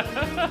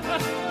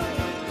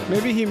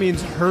 Maybe he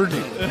means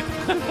hurting.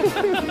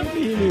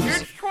 It's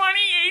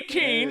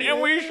 2018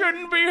 and we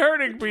shouldn't be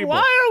hurting people. Why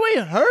are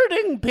we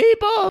hurting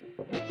people?